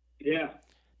 Yeah.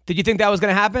 Did you think that was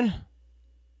going to happen?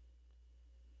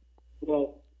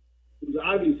 Well, it was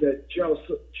obvious that Chael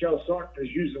Sonnen is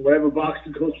using whatever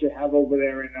boxing coach they have over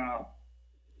there in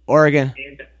Oregon.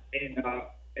 In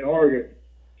Oregon.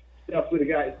 Definitely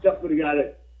the guy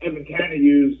that Evan Cannon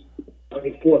used when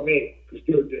he fought me.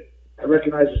 Because I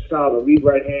recognize the style, the lead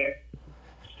right hand,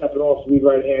 stepping off the lead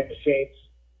right hand, the Saints.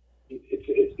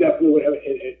 It's definitely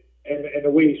and the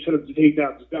way he set up the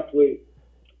takedowns is definitely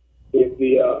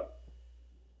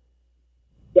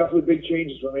definitely big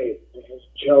changes for me in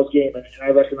Chael's game, and I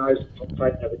recognize him from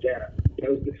fighting Evan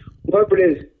Cannon. Whoever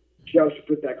it is, Chael should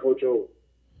put that coach over.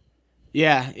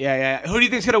 Yeah. Who do you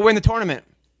think's going to win the tournament?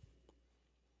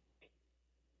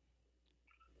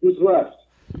 Who's left?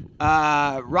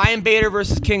 Ryan Bader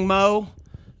versus King Mo.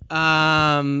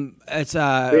 It's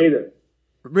Bader.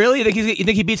 Really? You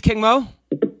think he beats King Mo?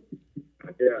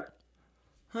 Yeah.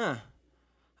 Huh.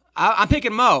 I'm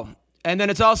picking Mo. And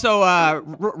then it's also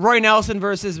Roy Nelson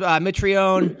versus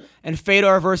Mitrione and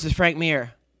Fedor versus Frank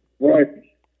Mir. Roy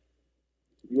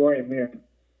and Mir.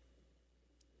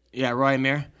 Yeah, Roy and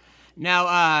Mir.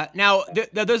 Now,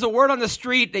 there's a word on the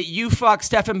street that you fuck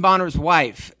Stephan Bonner's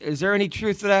wife. Is there any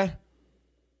truth to that?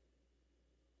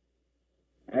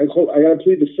 I got to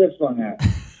plead the fifth on that.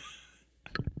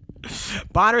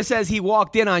 Bonner says he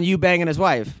walked in on you banging his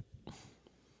wife.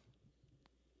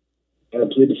 I got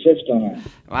to plead the fifth on that.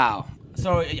 Wow.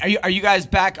 So are you guys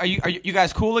back? Are you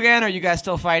guys cool again? Or are you guys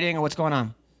still fighting? Or what's going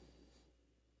on?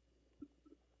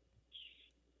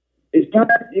 It's not,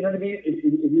 you know what I mean?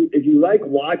 If you like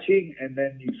watching and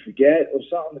then you forget or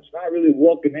something, it's not really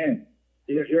walking in.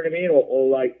 You know what I mean? Or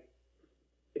like,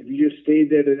 if you just stayed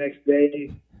there the next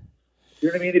day. You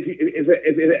know what I mean?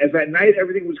 If at night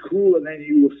everything was cool and then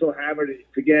you were so hammered and you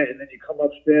forget and then you come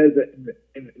upstairs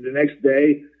in the next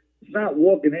day, it's not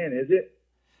walking in, is it?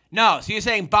 No. So you're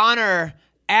saying Bonner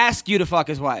asked you to fuck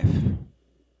his wife?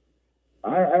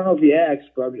 I don't know if he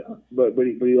asked, probably, but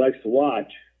he likes to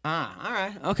watch. Ah, all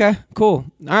right. Okay, cool.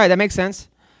 All right, that makes sense.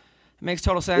 It makes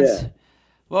total sense. Yeah.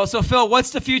 Well, so Phil,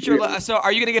 what's the future? Yeah. So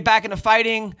are you going to get back into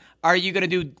fighting? Are you going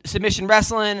to do submission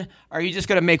wrestling? Are you just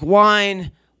going to make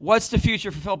wine? What's the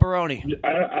future for Phil Baroni?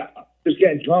 I just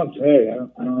getting drunk today. I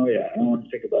don't know yet. I don't want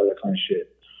to think about that kind of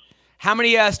shit. How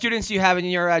many students do you have in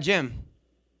your gym?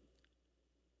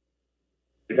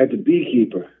 I got the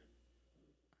beekeeper.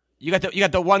 You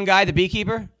got the one guy, the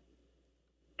beekeeper?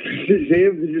 Did you see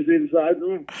him? Did you see the size of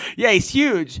him? Yeah, he's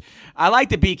huge. I like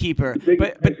the beekeeper. It's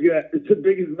the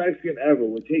biggest Mexican ever.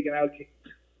 We're taking out.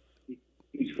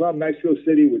 He's from Mexico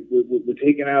City. We're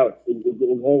taking out.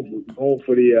 We're home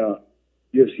for the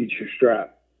UFC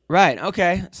strap. Right.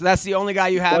 Okay. So that's the only guy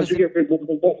you have. Once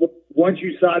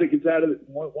USADA gets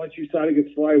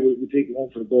fired, we take him home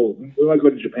for the gold. We might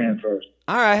go to Japan first.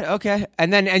 All right. Okay.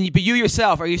 But you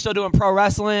yourself, are you still doing pro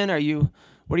wrestling? What are you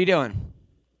doing?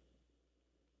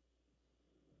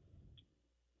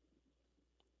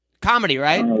 Comedy,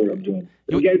 right? I don't know what I'm doing.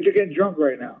 You're getting drunk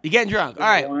right now. You're getting drunk. All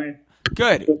right. Wine,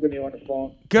 Good. flipping you on the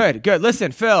phone. Good.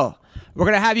 Listen, Phil, we're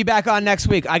going to have you back on next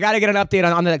week. I got to get an update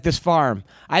on this farm.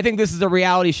 I think this is a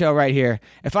reality show right here.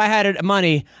 If I had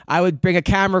money, I would bring a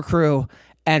camera crew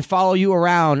and follow you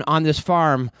around on this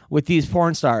farm with these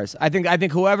porn stars. I think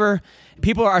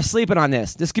people are sleeping on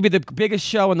this. This could be the biggest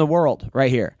show in the world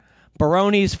right here.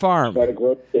 Baroni's farm. Try to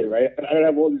grow shit, right? I don't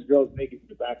have all these girls naked in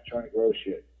the back trying to grow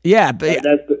shit. Yeah, but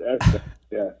That's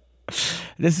yeah.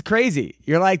 this is crazy.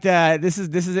 You're like, this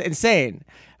is insane.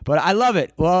 But I love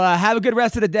it. Well, have a good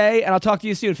rest of the day, and I'll talk to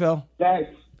you soon, Phil. Thanks.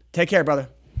 Take care, brother.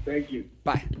 Thank you.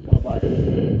 Bye. Bye-bye.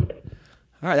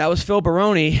 All right, that was Phil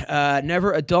Baroni.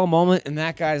 Never a dull moment in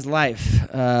that guy's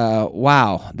life.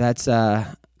 Wow, that's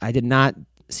I did not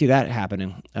see that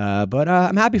happening. But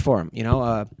I'm happy for him. You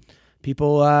know,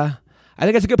 people. I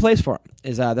think it's a good place for him.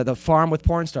 Is the farm with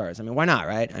porn stars? I mean, why not,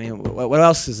 right? I mean, what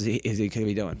else is he could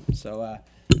be doing? So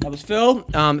that was Phil.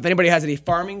 If anybody has any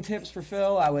farming tips for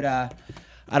Phil,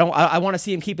 I I want to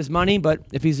see him keep his money, but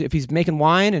if he's making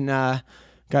wine and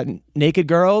got naked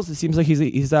girls, it seems like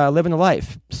he's living the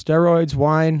life. Steroids,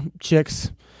 wine,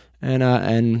 chicks,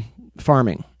 and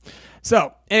farming.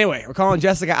 So anyway, we're calling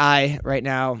Jessica I right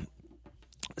now.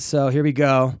 So here we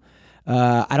go.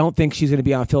 I don't think she's going to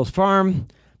be on Phil's farm,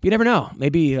 but you never know.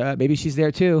 Maybe she's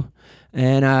there too,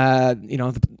 and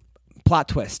the plot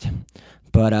twist.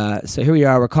 But so here we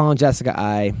are. We're calling Jessica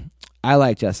I. I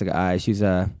like Jessica I. She's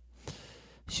a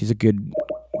good.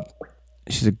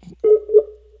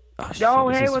 Yo,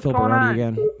 hey, what's Phil going Baroni on?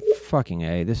 again. Fucking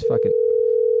A. This fucking.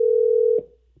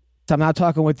 So I'm now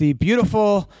talking with the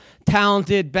beautiful,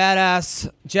 talented, badass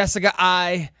Jessica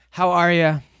I. How are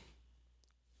you?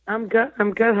 I'm good.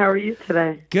 How are you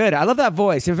today? Good. I love that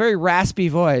voice. You have a very raspy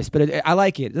voice, but I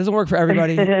like it. It doesn't work for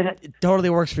everybody. It totally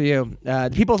works for you.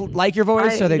 People like your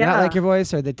voice, or they not like your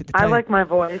voice, or they. I like my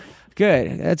voice.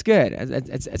 Good. That's good.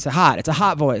 It's a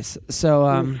hot voice.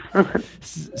 So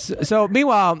so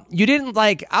meanwhile, you didn't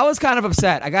like. I was kind of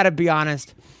upset. I got to be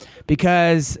honest,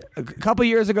 because a couple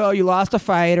years ago you lost a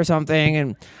fight or something,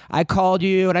 and I called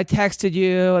you and I texted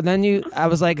you, and then I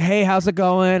was like, "Hey, how's it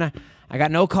going?" I got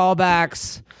no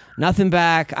callbacks, nothing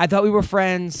back. I thought we were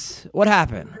friends. What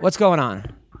happened? What's going on?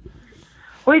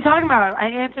 What are you talking about? I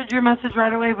answered your message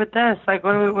right away with this. Like,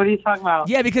 what are you talking about?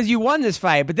 Yeah, because you won this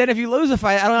fight. But then if you lose a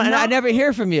fight, I never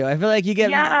hear from you. I feel like you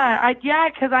get...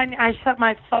 Because I shut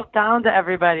myself down to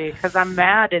everybody because I'm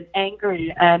mad and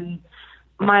angry. And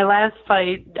my last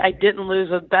fight, I didn't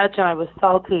lose with Betch, and I was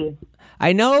salty.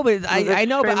 I know, but I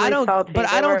know, but I don't. Salty. But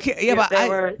I don't care. Yeah, but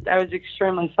I was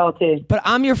extremely salty. But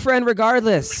I'm your friend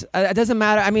regardless. It doesn't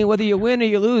matter. I mean, whether you win or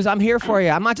you lose, I'm here for you.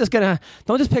 I'm not just gonna.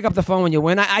 Don't just pick up the phone when you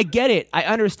win. I get it. I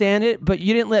understand it. But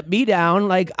you didn't let me down.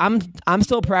 Like I'm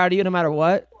still proud of you no matter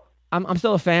what. I'm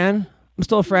still a fan. I'm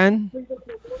still a friend.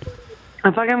 I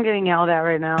feel like I'm getting yelled at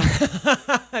right now.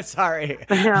 Sorry.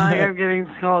 Yeah, I'm getting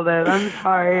scolded. I'm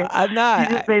sorry. I'm not.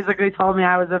 You just basically told me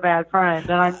I was a bad friend,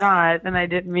 and I'm not, and I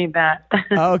didn't mean that.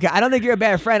 Okay, I don't think you're a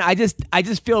bad friend. I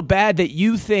just feel bad that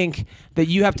you think that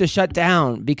you have to shut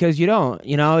down because you don't.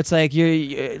 You know, it's like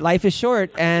your life is short,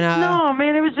 and no,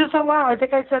 man, it was just a lot. I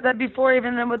think I said that before,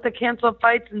 even then with the canceled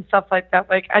fights and stuff like that.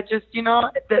 Like, I just,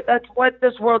 that's what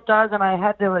this world does, and I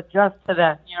had to adjust to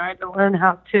that. I had to learn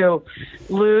how to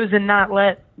lose and not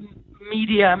let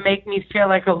media make me feel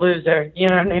like a loser. You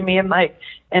know what I mean? Like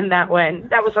in that way. And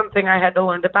that was something I had to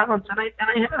learn to balance, and I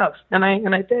have,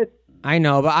 and I did. I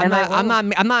know, but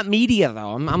I'm not media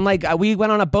though. I'm like we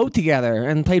went on a boat together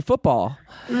and played football.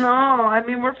 No, I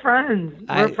mean we're friends.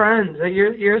 We're friends.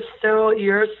 You're still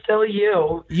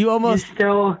you. You almost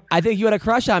still. I think you had a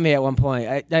crush on me at one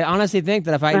point. I honestly think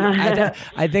that if I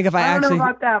think if I don't actually know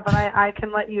about that, but I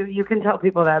can let you. You can tell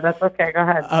people that. That's okay. Go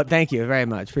ahead. Oh, thank you very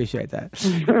much. Appreciate that.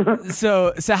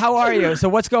 So how are you? So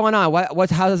what's going on?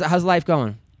 How's life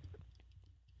going?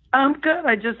 I'm good.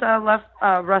 I just left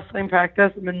wrestling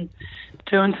practice. I've been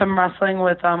doing some wrestling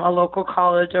with a local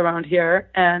college around here,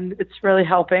 and it's really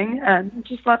helping. And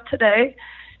just left today,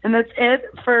 and that's it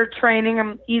for training.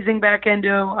 I'm easing back into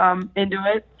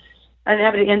it. I didn't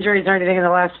have any injuries or anything in the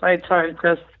last fight, so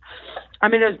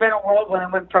there's been a whirlwind. I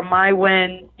went from my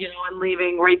win, and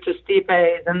leaving right to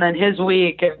Stipe's, and then his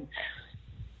week, and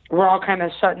we're all kind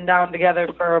of shutting down together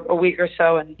for a week or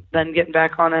so, and then getting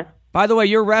back on it. By the way,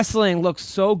 your wrestling looked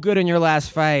so good in your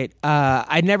last fight.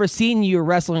 I'd never seen your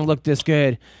wrestling look this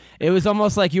good. It was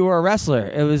almost like you were a wrestler.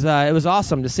 It was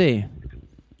awesome to see.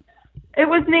 It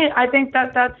was neat. I think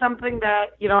that's something that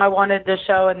I wanted to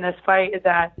show in this fight, is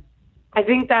that I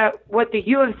think that what the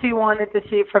UFC wanted to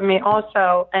see from me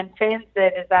also, and fans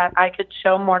did, is that I could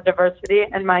show more diversity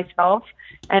in myself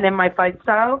and in my fight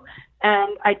style.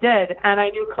 And I did. And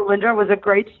I knew Kalindra was a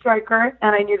great striker,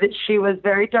 and I knew that she was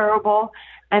very durable,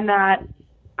 and that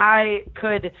we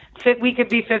could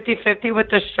be 50-50 with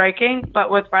the striking,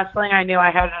 but with wrestling, I knew I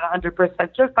had it 100%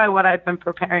 just by what I'd been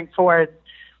preparing for,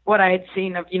 what I had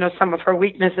seen of, some of her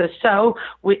weaknesses. So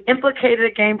we implicated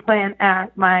a game plan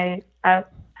at my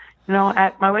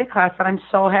weight class that I'm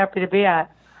so happy to be at.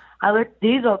 I looked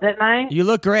diesel, didn't I? You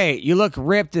look great. You look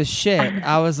ripped as shit.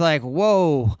 I was like,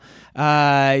 whoa.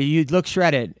 You look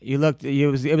shredded. It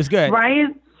was good. Right?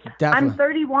 Definitely. I'm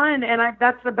 31, and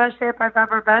that's the best shape I've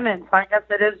ever been in. So I guess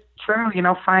it is true.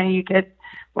 Fine. You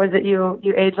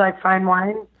age like fine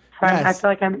wine. So Yes. I feel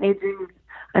like I'm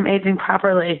aging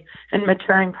properly and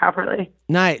maturing properly.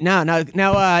 Now,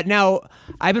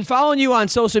 I've been following you on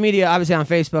social media, obviously on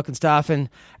Facebook and stuff. And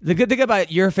the good thing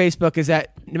about your Facebook is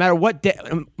that no matter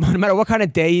what kind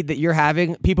of day that you're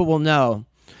having, people will know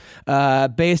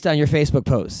based on your Facebook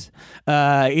posts.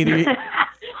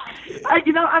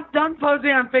 I'm done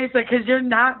posting on Facebook because you're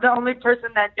not the only person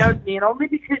that knows me, and only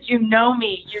because you know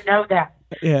me, you know that.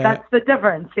 Yeah. That's the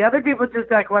difference. The other people just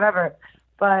like whatever,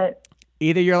 but.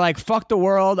 Either you're like, fuck the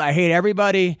world, I hate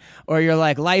everybody, or you're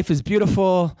like, life is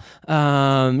beautiful,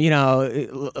 love one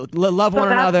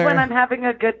another. That's when I'm having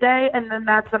a good day, and then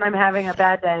that's when I'm having a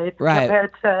bad day. Right.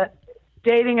 Compared to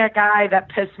dating a guy that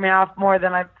pissed me off more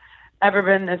than I've ever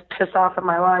been this pissed off in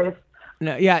my life.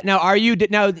 No, yeah. Now, are you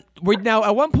now?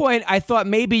 At one point, I thought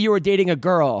maybe you were dating a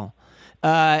girl.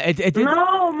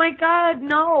 No, my God,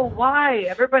 no. Why?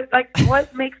 Everybody, like,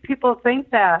 what makes people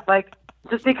think that? Like,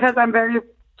 just because I'm very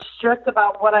strict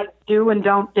about what I do and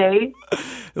don't date.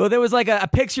 Well, there was like a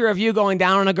picture of you going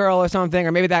down on a girl or something,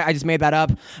 or maybe that I just made that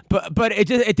up. But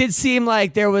it did seem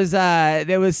like there was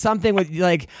something with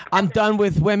like, I'm done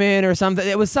with women or something.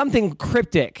 It was something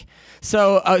cryptic.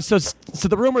 So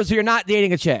the rumors are you're not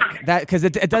dating a chick, that because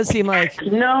it does seem like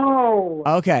no.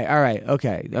 Okay, all right,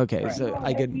 okay. So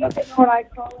I could. You know what I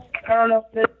call it? I don't know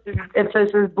if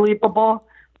this is bleepable,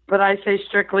 but I say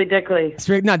strictly dickly.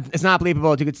 No, it's not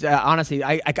believable. Honestly,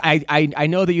 I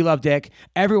know that you love dick.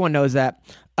 Everyone knows that.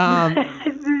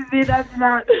 See, that's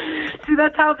not. See,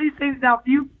 that's how these things. Now,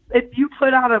 if you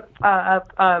put out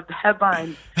a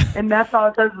headline and that's all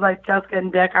it says is like Jessica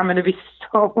and Dick, I'm going to be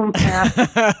so mad.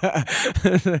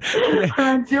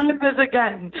 I'm doing this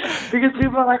again because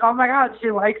people are like, "Oh my God,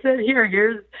 she likes it."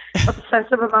 Here's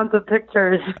obsessive amounts of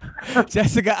pictures.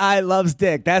 Jessica I loves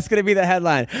Dick. That's going to be the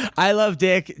headline. I love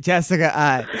Dick. Jessica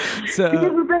I. So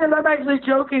because the thing is, I'm actually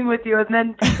joking with you, and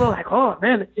then people are like, "Oh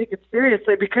man, take it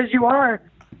seriously," because you are.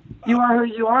 You are who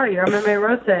you are. You're MMA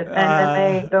roasted, and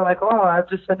then they're like, "Oh, I've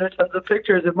just sent her tons of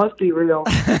pictures. It must be real."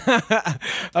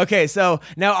 Okay, so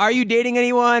now, are you dating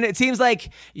anyone? It seems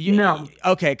like no.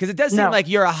 Okay, because it does seem like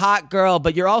you're a hot girl,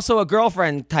 but you're also a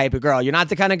girlfriend type of girl. You're not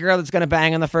the kind of girl that's going to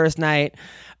bang on the first night.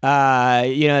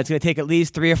 It's going to take at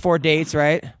least 3 or 4 dates,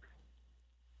 right?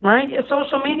 Right?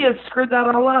 Social media screwed that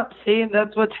all up. See,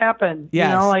 that's what's happened.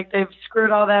 Yes. Like they've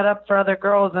screwed all that up for other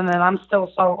girls, and then I'm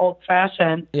still so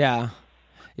old-fashioned. Yeah.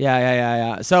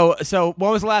 So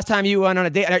when was the last time you went on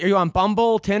a date? Are you on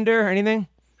Bumble, Tinder, or anything?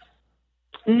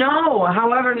 No.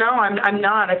 However, no, I'm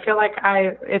not. I feel like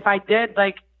if I did,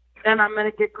 like, then I'm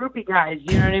going to get groupie guys.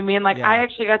 You know what I mean? Like, Yeah. I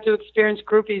actually got to experience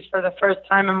groupies for the first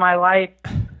time in my life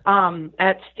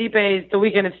at Stipe's, the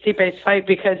weekend of Stipe's fight,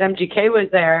 because MGK was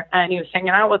there and he was hanging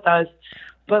out with us.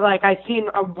 But, like, I seen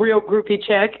a real groupie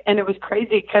chick, and it was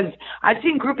crazy because I've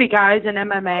seen groupie guys in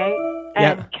MMA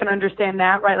and can understand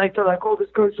that, right? Like, they're like, "Oh, this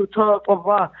guy's so tough, blah,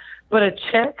 blah." But a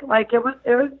chick, like, it was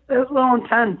a little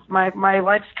intense. My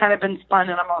life's kind of been spun,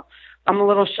 and I'm a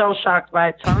little shell-shocked by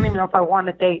it, so I don't even know if I want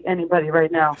to date anybody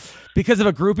right now. Because of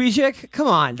a groupie chick? Come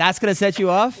on, that's going to set you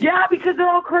off? Yeah, because they're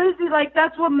all crazy. Like,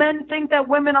 that's what men think that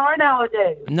women are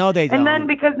nowadays. No, they don't. And then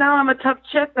because now I'm a tough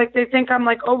chick, like, they think I'm,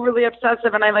 like, overly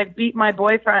obsessive and I, like, beat my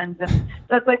boyfriends. And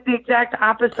that's, like, the exact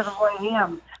opposite of what I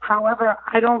am. However,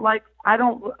 I don't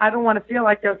want to feel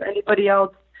like there's anybody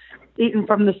else eating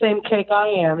from the same cake I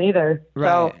am either. Right,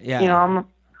 so, yeah. I'm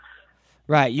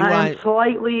right. I'm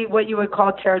slightly what you would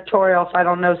call territorial if I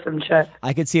don't know some shit.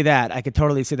 I could see that. I could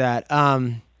totally see that.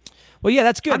 Well, yeah,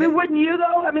 that's good. I mean, wouldn't you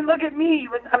though? I mean, look at me.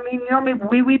 I mean,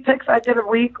 wee pics I did a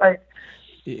week. Like,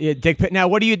 dick pic. Now,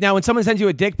 when someone sends you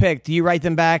a dick pic, do you write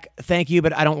them back, "Thank you,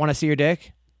 but I don't want to see your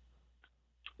dick"?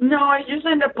 No, I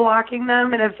usually end up blocking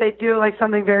them, and if they do like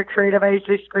something very creative, I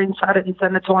usually screenshot it and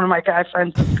send it to one of my guy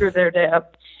friends to screw their day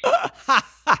up.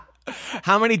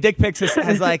 How many dick pics has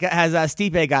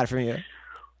Stipe got from you?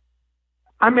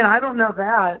 I mean, I don't know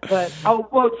that, but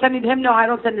sending him, no, I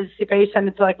don't send it to Stipe. I send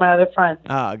it to like my other friends.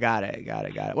 Oh, got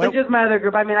it. Which is my other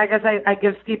group. I mean, I guess I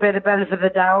give Stipe the benefit of the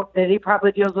doubt that he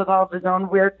probably deals with all of his own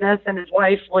weirdness, and his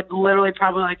wife would literally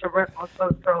probably like to rip most of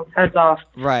those girls' heads off.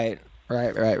 Right.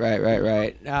 I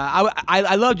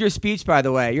loved your speech, by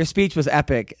the way. Your speech was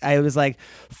epic. I was like,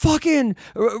 fucking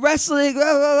wrestling, blah,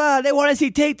 blah, blah. They want to see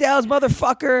takedowns,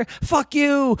 motherfucker. Fuck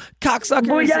you, cocksuckers.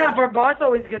 Well, yeah, our boss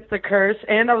always gets the curse.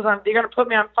 And I was on, you're going to put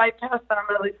me on Fight Pass, then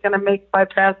I'm at least going to make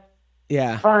Fight Pass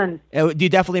fun. You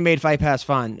definitely made Fight Pass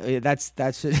fun. That's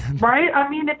right? I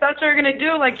mean, if that's what you're going to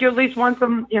do, like, you at least want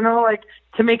some, like,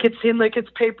 to make it seem like it's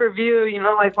pay-per-view,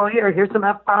 like, well, here's some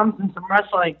F-bombs and some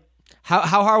wrestling.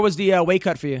 How hard was the weight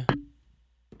cut for you?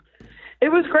 It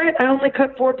was great. I only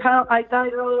cut 4 pounds. I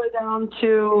died all the way down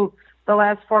to the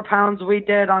last 4 pounds we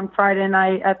did on Friday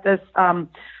night at this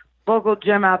local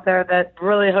gym out there that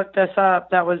really hooked us up.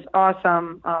 That was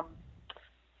awesome.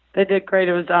 They did great.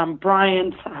 It was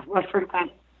Brian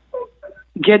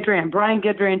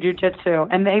Gidrian Jiu-Jitsu.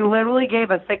 And they literally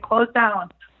they closed down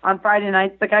on Friday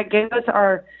nights. The guy gave us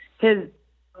his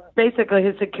basically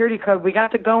his security code. We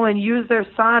got to go and use their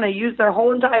sauna, use their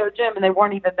whole entire gym, and they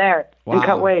weren't even there. Wow. And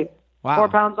cut weight. Wow. 4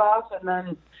 pounds off, and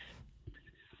then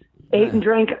ate and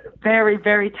drank a very,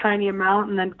 very tiny amount,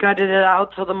 and then gutted it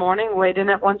out till the morning, weighed in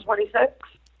at 126.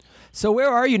 So where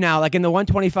are you now? Like in the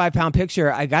 125-pound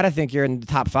picture, I got to think you're in the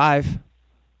top 5.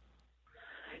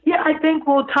 Yeah, I think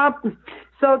we'll top.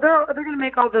 So they're going to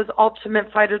make all those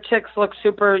Ultimate Fighter chicks look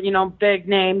super, big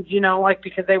names, like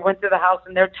because they went through the house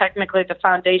and they're technically the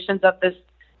foundations of this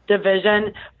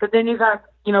division. But then you got,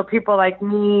 people like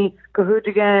me,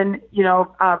 Kahujigan,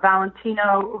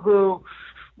 Valentino, who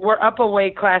were up a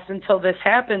weight class until this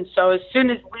happened. So as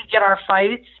soon as we get our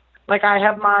fights, like I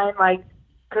have mine, like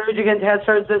Kahujigan has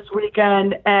hers this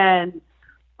weekend, and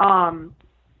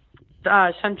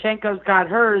Shevchenko's got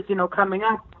hers, coming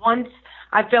up. Once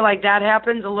I feel like that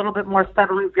happens, a little bit more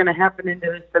settling is going to happen into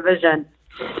this division.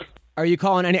 Are you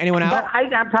calling anyone out? But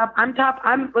I'm top.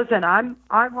 Listen,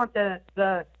 I want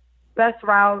the best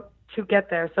route to get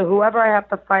there. So whoever I have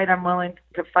to fight, I'm willing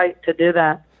to fight to do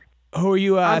that. Who are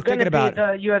you thinking about?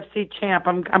 I'm going to be the UFC champ.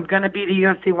 I'm going to be the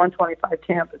UFC 125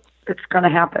 champ. It's going to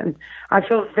happen. I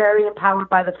feel very empowered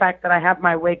by the fact that I have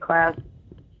my weight class.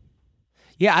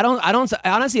 Yeah, I don't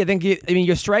honestly, I think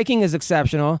your striking is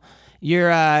exceptional.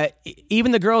 You're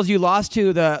even the girls you lost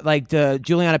to, the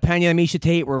Juliana Pena, Misha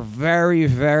Tate, were very,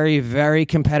 very, very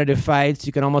competitive fights.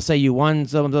 You can almost say you won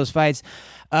some of those fights.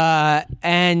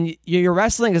 And your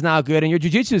wrestling is now good, and your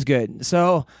jiu-jitsu is good.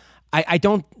 So I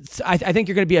think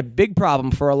you're going to be a big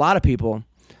problem for a lot of people.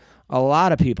 A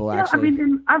lot of people, actually. Yeah, I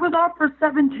mean, I was off for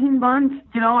 17 months.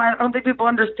 I don't think people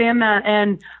understand that.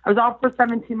 And I was off for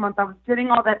 17 months. I was getting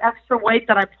all that extra weight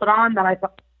that I put on that I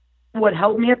thought would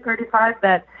help me at 35,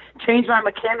 that changed my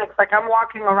mechanics. Like, I'm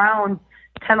walking around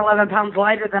 10, 11 pounds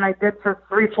lighter than I did for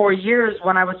 3-4 years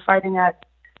when I was fighting at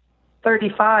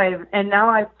 35. And now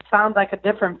I found like a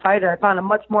different fighter. I found a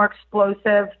much more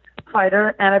explosive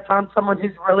fighter, and I found someone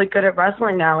who's really good at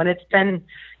wrestling now. And it's been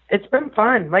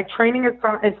fun. Like, training is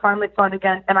finally fun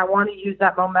again, and I want to use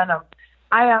that momentum.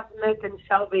 I asked Mick and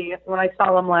Shelby when I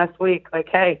saw them last week, like,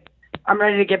 hey, I'm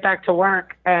ready to get back to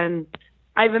work. And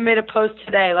I even made a post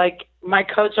today. Like, my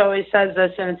coach always says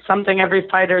this, and it's something every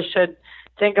fighter should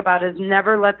think about, is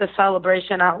never let the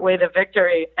celebration outweigh the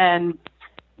victory. And,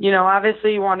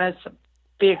 obviously you want to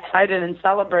be excited and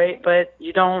celebrate, but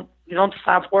you don't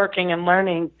stop working and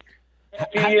learning. If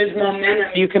you use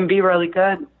momentum, you can be really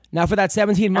good. Now, for that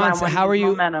 17 months, how are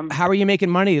you making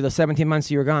money the 17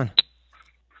 months you were gone?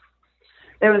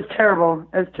 It was terrible.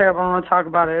 I want to talk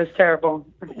about it. It was terrible.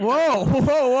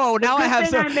 Whoa! Now I have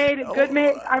some.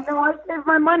 I know I saved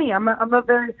my money. I live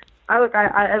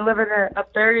in a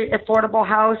very affordable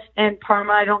house in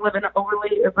Parma. I don't live in an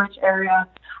overly rich area.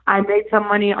 I made some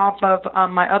money off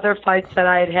of my other fights that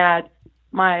I had.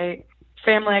 My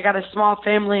family, I got a small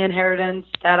family inheritance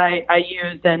that I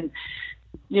used, and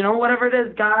whatever it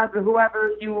is, God,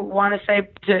 whoever you want to say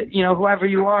to, whoever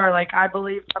you are, like, I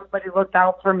believe somebody looked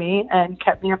out for me and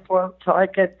kept me afloat till I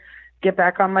could get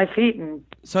back on my feet. And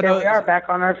we are back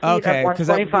on our feet at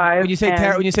 125. When you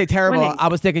say terrible, winning. I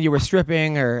was thinking you were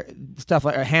stripping or stuff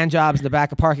like, or hand jobs in the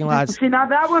back of parking lots. See, now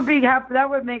that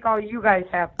would make all you guys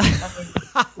happy.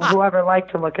 Whoever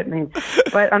liked to look at me.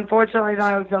 But unfortunately,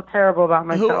 I would feel terrible about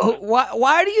myself.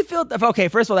 Why do you feel... Okay,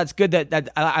 first of all, that's good that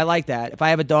I like that. If I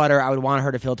have a daughter, I would want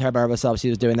her to feel terrible about herself if she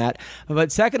was doing that.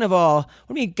 But second of all,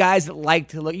 what do you mean guys that like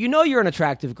to look... you're an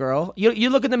attractive girl. You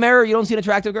look in the mirror, you don't see an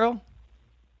attractive girl?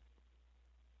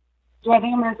 Do I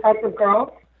think I'm an attractive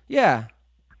girl? Yeah.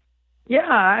 Yeah,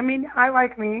 I mean, I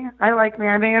like me. I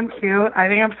think I'm cute. I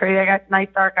think I'm pretty. I got nice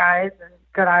dark eyes and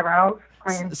good eyebrows.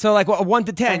 So like 1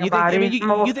 to 10, you think? I'm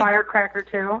a little firecracker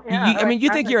too. Yeah, you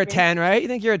think you're a 10, right? You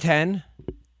think you're a 10?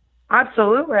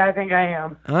 Absolutely, I think I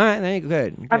am. All right, then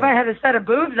good. If I had a set of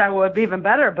boobs, I would be even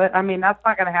better. But I mean, that's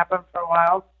not going to happen for a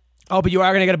while. Oh, but you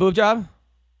are going to get a boob job?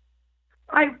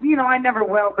 I never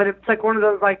will, but it's like one of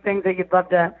those like things that you'd love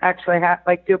to actually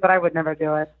do, but I would never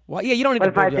do it. Well, yeah, you don't need. But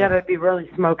if I did, I'd be really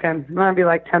smoking. I'd be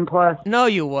like 10 plus. No,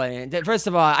 you wouldn't. First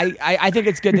of all, I think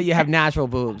it's good that you have natural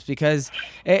boobs because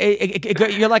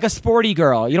you're like a sporty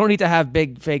girl. You don't need to have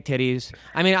big fake titties.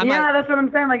 I mean, that's what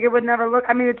I'm saying. Like, it would never look.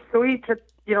 I mean, it's sweet to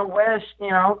wish.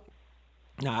 No,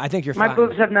 I think you're fine. My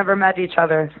boobs have never met each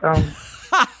other, so.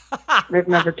 They've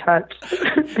never touched.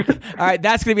 All right,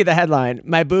 that's gonna be the headline.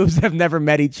 My boobs have never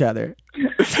met each other.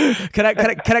 Can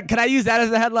I use that as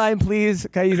the headline, please?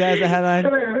 Can I use that as the headline?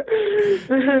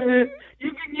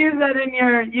 You can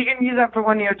use that for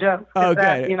one of your jokes.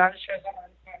 Okay.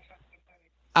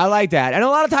 I like that. And a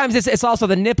lot of times it's also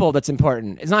the nipple that's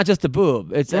important. It's not just the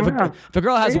boob. It's if a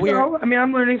girl has weird. I mean,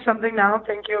 I'm learning something now.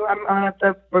 Thank you. I'm gonna have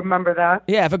to remember that.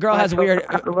 Yeah, if a girl has weird,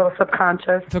 a little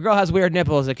subconscious. If a girl has weird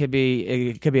nipples, it could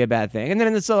be a bad thing. And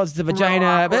then it's the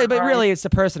vagina, but really it's the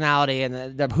personality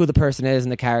and who the person is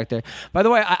and the character. By the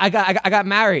way, I got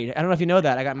married. I don't know if you know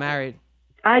that. I got married.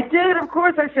 I did, of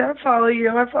course. I said I follow you.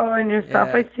 I'm following your stuff.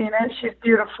 Yeah. I've seen it. She's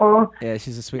beautiful. Yeah,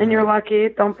 she's a sweet. And you're lucky.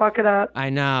 Don't fuck it up. I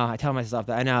know. I tell myself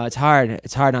that. I know it's hard.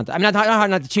 It's hard not. I'm not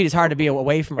hard not to cheat. It's hard to be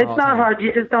away from her. It's not hard.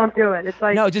 You just don't do it. It's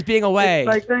like no, just being away. It's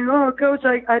like saying, "Oh, coach,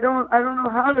 I don't know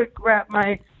how to wrap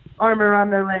my arm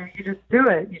around their leg." You just do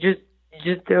it. You just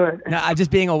do it. No, just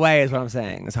being away is what I'm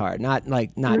saying. It's hard. Not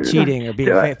cheating or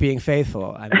being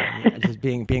faithful. I mean, just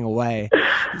being away.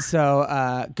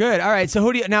 So good. All right. So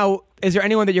who do you now? Is there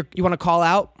anyone that you want to call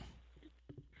out?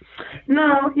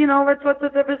 No, let's let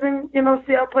the everything, see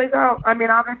how it plays out. I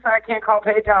mean, obviously I can't call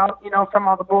Paige out, from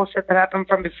all the bullshit that happened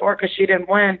from before because she didn't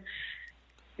win.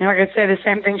 Like I say, the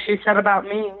same thing she said about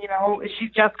me.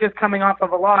 Jessica's coming off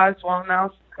of a loss. Well, now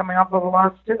she's coming off of a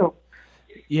loss too.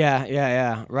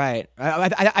 Yeah. Right.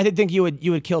 I did think you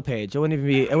would kill Paige. It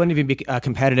wouldn't even be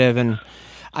competitive and.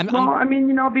 I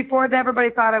mean, before that,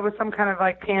 everybody thought I was some kind of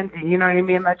like pansy. You know what I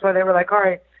mean? That's why they were like, all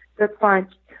right, that's fine.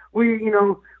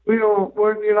 You're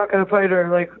not gonna fight her.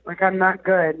 Like I'm not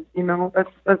good.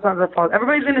 That's not their fault.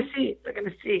 Everybody's gonna see. They're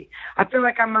gonna see. I feel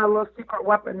like I'm a little secret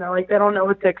weapon. They don't know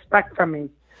what to expect from me.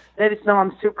 They just know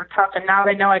I'm super tough, and now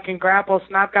they know I can grapple. So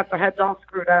now I've got their heads all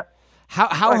screwed up.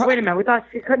 Wait a minute. We thought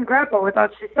she couldn't grapple. We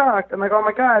thought she sucked. I'm like, oh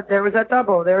my god, there was that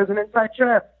double. There was an inside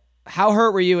trip. How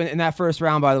hurt were you in that first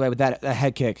round, by the way, with that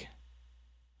head kick?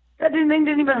 That thing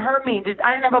didn't even hurt me.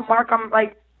 I didn't have a mark.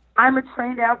 I'm a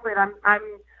trained athlete.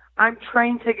 I'm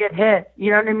trained to get hit. You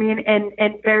know what I mean?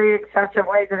 In very excessive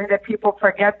ways. I think that people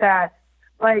forget that.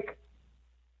 Like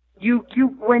you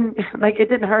when it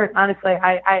didn't hurt. Honestly,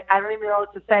 I don't even know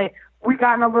what to say. We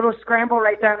got in a little scramble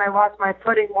right there, and I lost my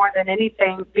footing more than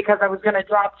anything because I was going to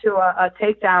drop to a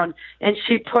takedown, and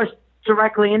she pushed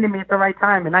directly into me at the right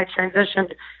time, and I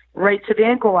transitioned right to the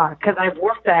ankle lock because I've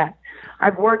worked that.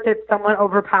 I've worked that someone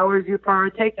overpowers you for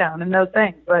a takedown and those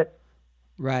things, but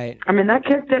right. I mean, that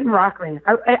kick didn't rock me.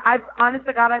 I've honest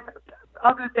to God,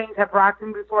 other things have rocked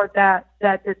me before. That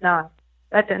did not.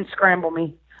 That didn't scramble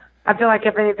me. I feel like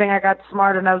if anything, I got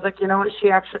smart and I was like, you know what?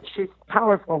 She's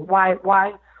powerful. Why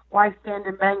stand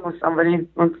and bang with somebody?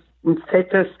 Let's take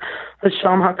this. Let's show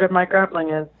them how good my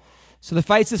grappling is. So the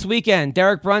fights this weekend: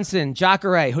 Derek Brunson,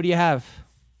 Jacare. Who do you have?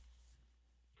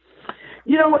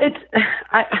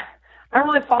 I don't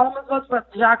really follow him as much,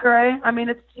 but Jacare, I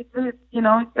mean, he's been in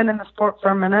the sport for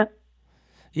a minute.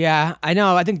 Yeah, I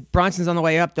know. I think Bronson's on the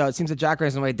way up, though. It seems that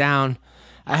Jacare's on the way down.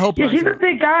 I hope. Yeah, he's a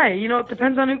big guy. It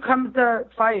depends on who comes to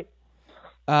fight.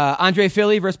 Andre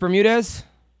Philly versus Bermudez.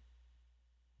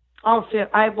 Oh, shit.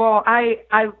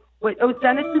 Wait,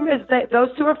 Dennis Bermudez, those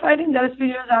two are fighting? Dennis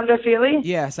Bermudez and Andre Philly?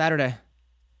 Yeah, Saturday.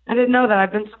 I didn't know that.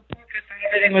 I've been so focused on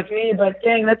everything with me, but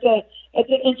dang, that's an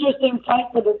interesting fight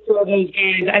for the two of those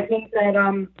guys. I think that,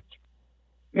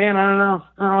 man, I don't know.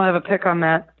 I don't have a pick on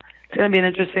that. It's going to be an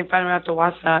interesting fight. I'm going to have to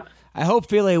watch that. I hope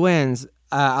Philly wins.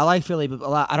 I like Philly a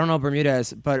lot. I don't know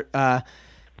Bermudez, but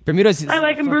Bermudez. I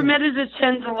like him. Bermudez's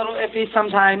chin's a little iffy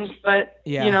sometimes, but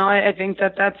yeah. I think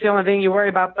that's the only thing you worry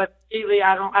about. But Philly,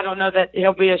 I don't know that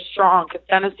he'll be as strong because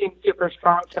Dennis seems super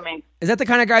strong to me. Is that the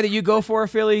kind of guy that you go for,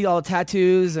 Philly? All the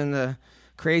tattoos and the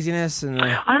craziness and.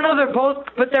 I don't know.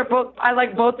 They're both. I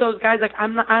like both those guys. Like I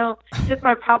don't. It's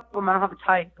my problem. I don't have a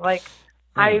type. Like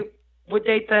I would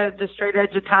date the straight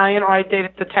edge Italian, or I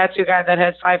dated the tattoo guy that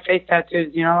has 5 face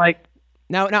tattoos.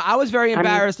 Now I was very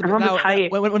embarrassed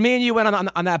when me and you went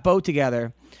on that boat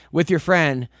together with your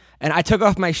friend, and I took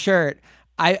off my shirt.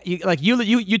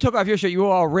 You took off your shirt. You were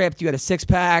all ripped. You had a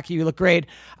 6-pack. You look great.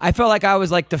 I felt like I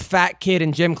was like the fat kid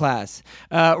in gym class.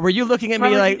 Were you looking at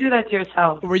me like? You do that to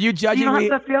yourself. Were you judging me? You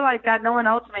don't have to feel like that. No one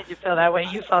else made you feel that way.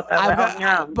 You felt that way on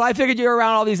your own. But I figured you were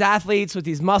around all these athletes with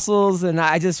these muscles, and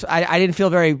I didn't feel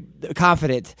very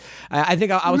confident. I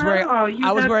think I was wearing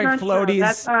floaties.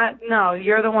 That's not. No,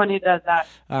 you're the one who does that.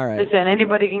 All right. Listen,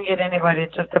 anybody can get anybody.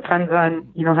 It just depends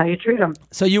on how you treat them.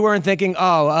 So you weren't thinking,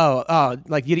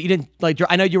 like you didn't like.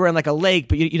 I know you were in like a lake,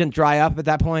 but you didn't dry up at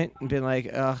that point and been like,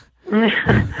 ugh. All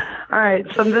right,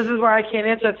 so this is where I can't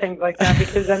answer things like that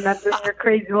because then that's when your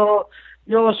crazy your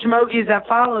little schmogies that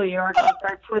follow you are going to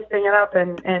start twisting it up,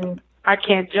 and I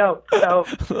can't joke. So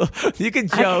you can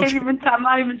joke. I'm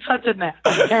not even touching that.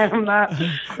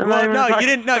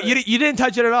 You didn't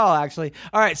touch it at all, actually.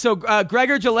 All right, so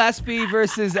Gregor Gillespie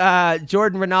versus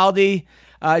Jordan Rinaldi.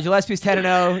 Gillespie's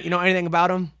 10-0. You know anything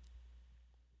about him?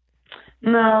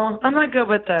 No, I'm not good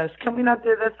with this. Can we not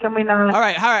do this? Can we not? All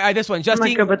right. This one, I'm Justine.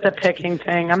 not good with the picking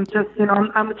thing. I'm just,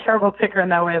 I'm a terrible picker in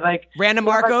that way. Like, Random if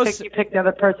I Marcos. pick, you pick the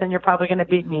other person, you're probably going to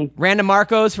beat me. Random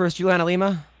Marcos versus Juliana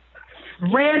Lima.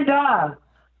 Randa.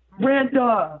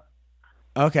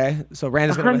 Okay, so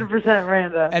Randa's going to win. 100%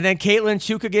 Randa. And then Caitlin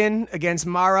Chukagian against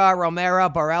Mara Romero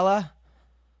Barella.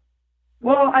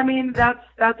 Well, I mean, that's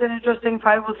an interesting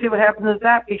fight. We'll see what happens with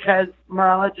that because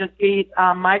Morella just beat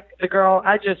the girl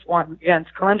I just won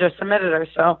against. Kalendra submitted her,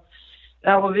 so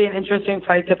that will be an interesting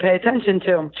fight to pay attention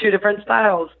to. Two different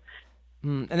styles.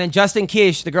 And then Justin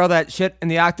Kish, the girl that shit in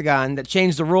the octagon, that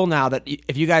changed the rule now that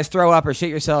if you guys throw up or shit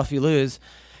yourself, you lose,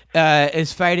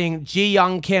 is fighting Ji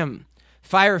Young Kim.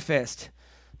 Fire Fist.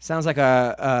 Sounds like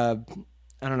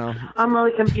I don't know. I'm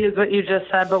really confused what you just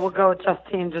said, but we'll go with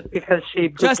Justine just because she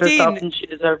pooped herself and she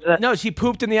deserves it. No, she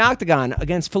pooped in the octagon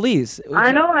against Felice.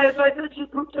 I know. I said she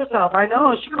pooped herself. I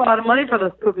know. She got a lot of money for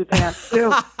those poopy pants,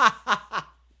 too.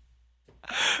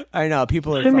 I know.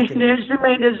 People are she fucking... made just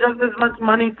as much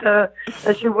money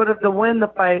as she would have to win the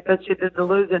fight that she did to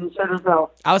lose it and shit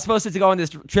herself. I was supposed to go on this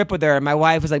trip with her, and my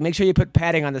wife was like, make sure you put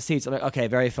padding on the seats. I'm like, okay,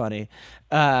 very funny.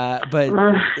 But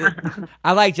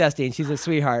I like Justine. She's a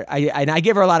sweetheart. I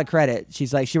give her a lot of credit.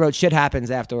 She's like, she wrote Shit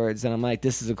Happens afterwards, and I'm like,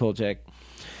 this is a cool chick.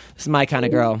 This is my kind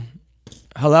of girl.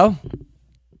 Hello?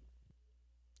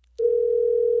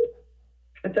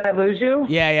 Did I lose you?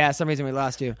 Yeah. Some reason we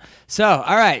lost you. So,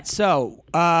 all right. So,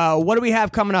 what do we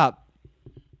have coming up?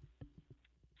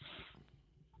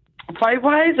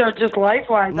 Fight-wise or just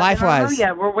life-wise? Life-wise. I don't know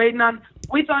yet. We're waiting on...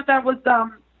 We thought that was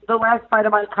the last fight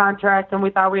of my contract, and we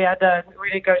thought we had to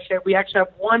renegotiate. We actually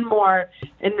have one more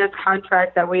in this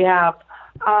contract that we have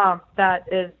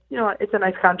that is, it's a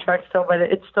nice contract still, but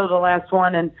it's still the last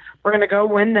one, and we're going to go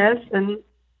win this and...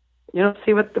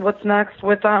 see what's next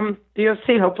with the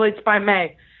UFC. Hopefully it's by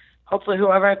May. Hopefully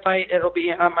whoever I fight, it'll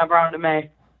be around May.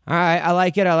 All right, I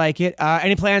like it.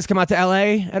 Any plans to come out to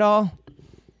LA at all?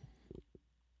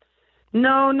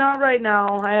 No, not right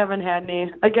now. I haven't had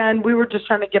any. Again, we were just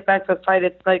trying to get back to the fight.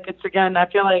 I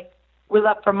feel like we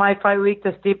left for my fight week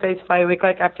to Stipe's fight week.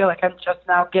 Like I feel like I'm just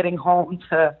now getting home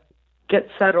to get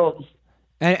settled.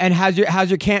 And how's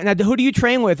your camp? Now, who do you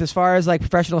train with as far as like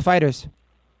professional fighters?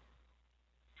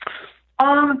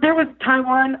 There was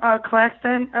Taiwan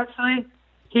Claxton, actually.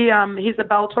 He's a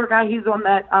Bellator guy. He's the one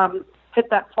that hit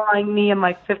that flying knee in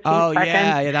like 15 seconds.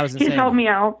 Yeah, that was insane. He's helped me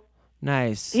out.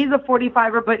 Nice. He's a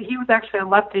 45er, but he was actually a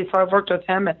lefty, so I worked with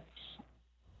him. And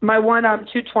my one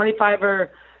 225er,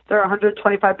 they're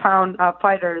 125-pound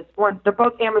fighters. They're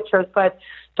both amateurs, but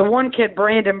the one kid,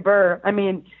 Brandon Burr, I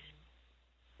mean,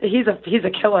 he's a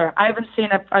killer. I haven't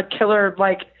seen a killer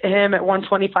like him at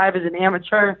 125 as an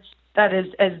amateur. That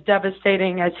is as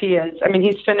devastating as he is. I mean,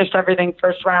 he's finished everything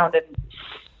first round. And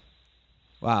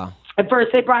wow. At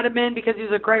first, they brought him in because he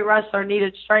was a great wrestler,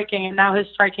 needed striking, and now his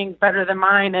striking's better than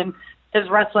mine, and his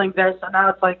wrestling's there. So now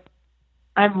it's like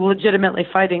I'm legitimately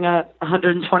fighting a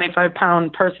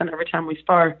 125-pound person every time we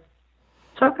spar.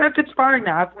 So I've got good sparring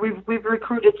now. We've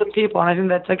recruited some people, and I think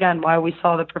that's, again, why we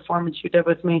saw the performance you did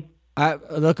with me.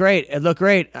 It looked great.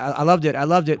 I loved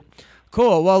it.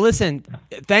 Cool. Well, listen,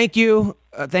 thank you.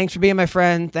 Thanks for being my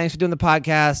friend. Thanks for doing the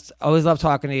podcast. Always love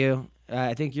talking to you.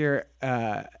 I think you're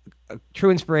a true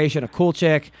inspiration, a cool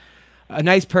chick, a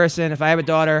nice person. If I have a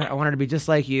daughter, I want her to be just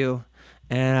like you.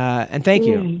 And thank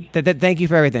you. Thank you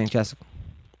for everything, Jessica.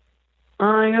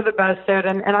 Oh, you're the best, dude.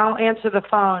 And I'll answer the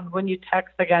phone when you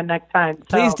text again next time.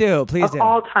 So, please do. Of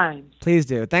all times. Please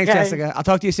do. Thanks, okay. Jessica. I'll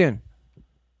talk to you soon.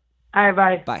 All right,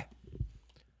 bye. Bye.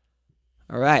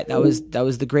 All right, that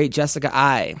was the great Jessica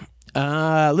I.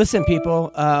 Listen,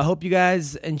 people, hope you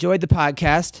guys enjoyed the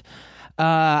podcast.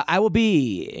 I will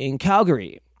be in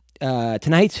Calgary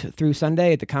tonight through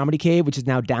Sunday at the Comedy Cave, which is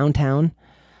now downtown.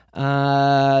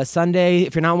 Sunday,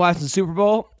 if you're not watching the Super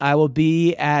Bowl, I will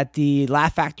be at the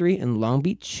Laugh Factory in Long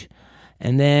Beach.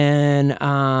 And then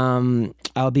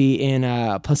I'll be in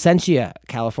Placentia,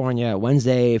 California,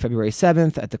 Wednesday, February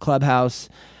 7th at the Clubhouse.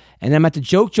 And then I'm at the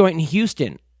Joke Joint in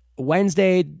Houston,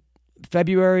 Wednesday,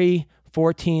 February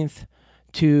 14th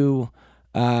to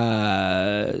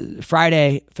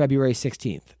Friday, February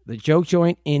 16th. The Joke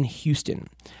Joint in Houston.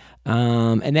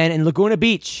 And then in Laguna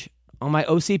Beach, all my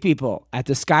OC people, at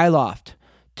the Skyloft,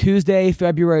 Tuesday,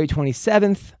 February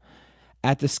 27th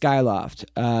at the Skyloft.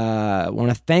 I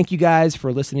want to thank you guys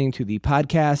for listening to the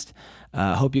podcast.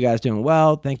 Hope you guys are doing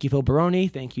well. Thank you, Phil Baroni.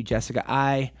 Thank you, Jessica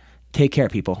I. Take care,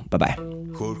 people. Bye-bye.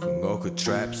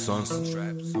 Trap sonsen,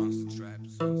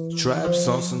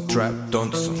 trap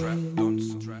dansen.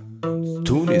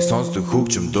 Түүний сонсдог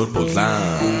хөгжим дур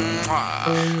булаан.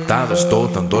 Даадаш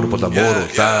дуулан дур булаа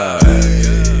мууруулаа.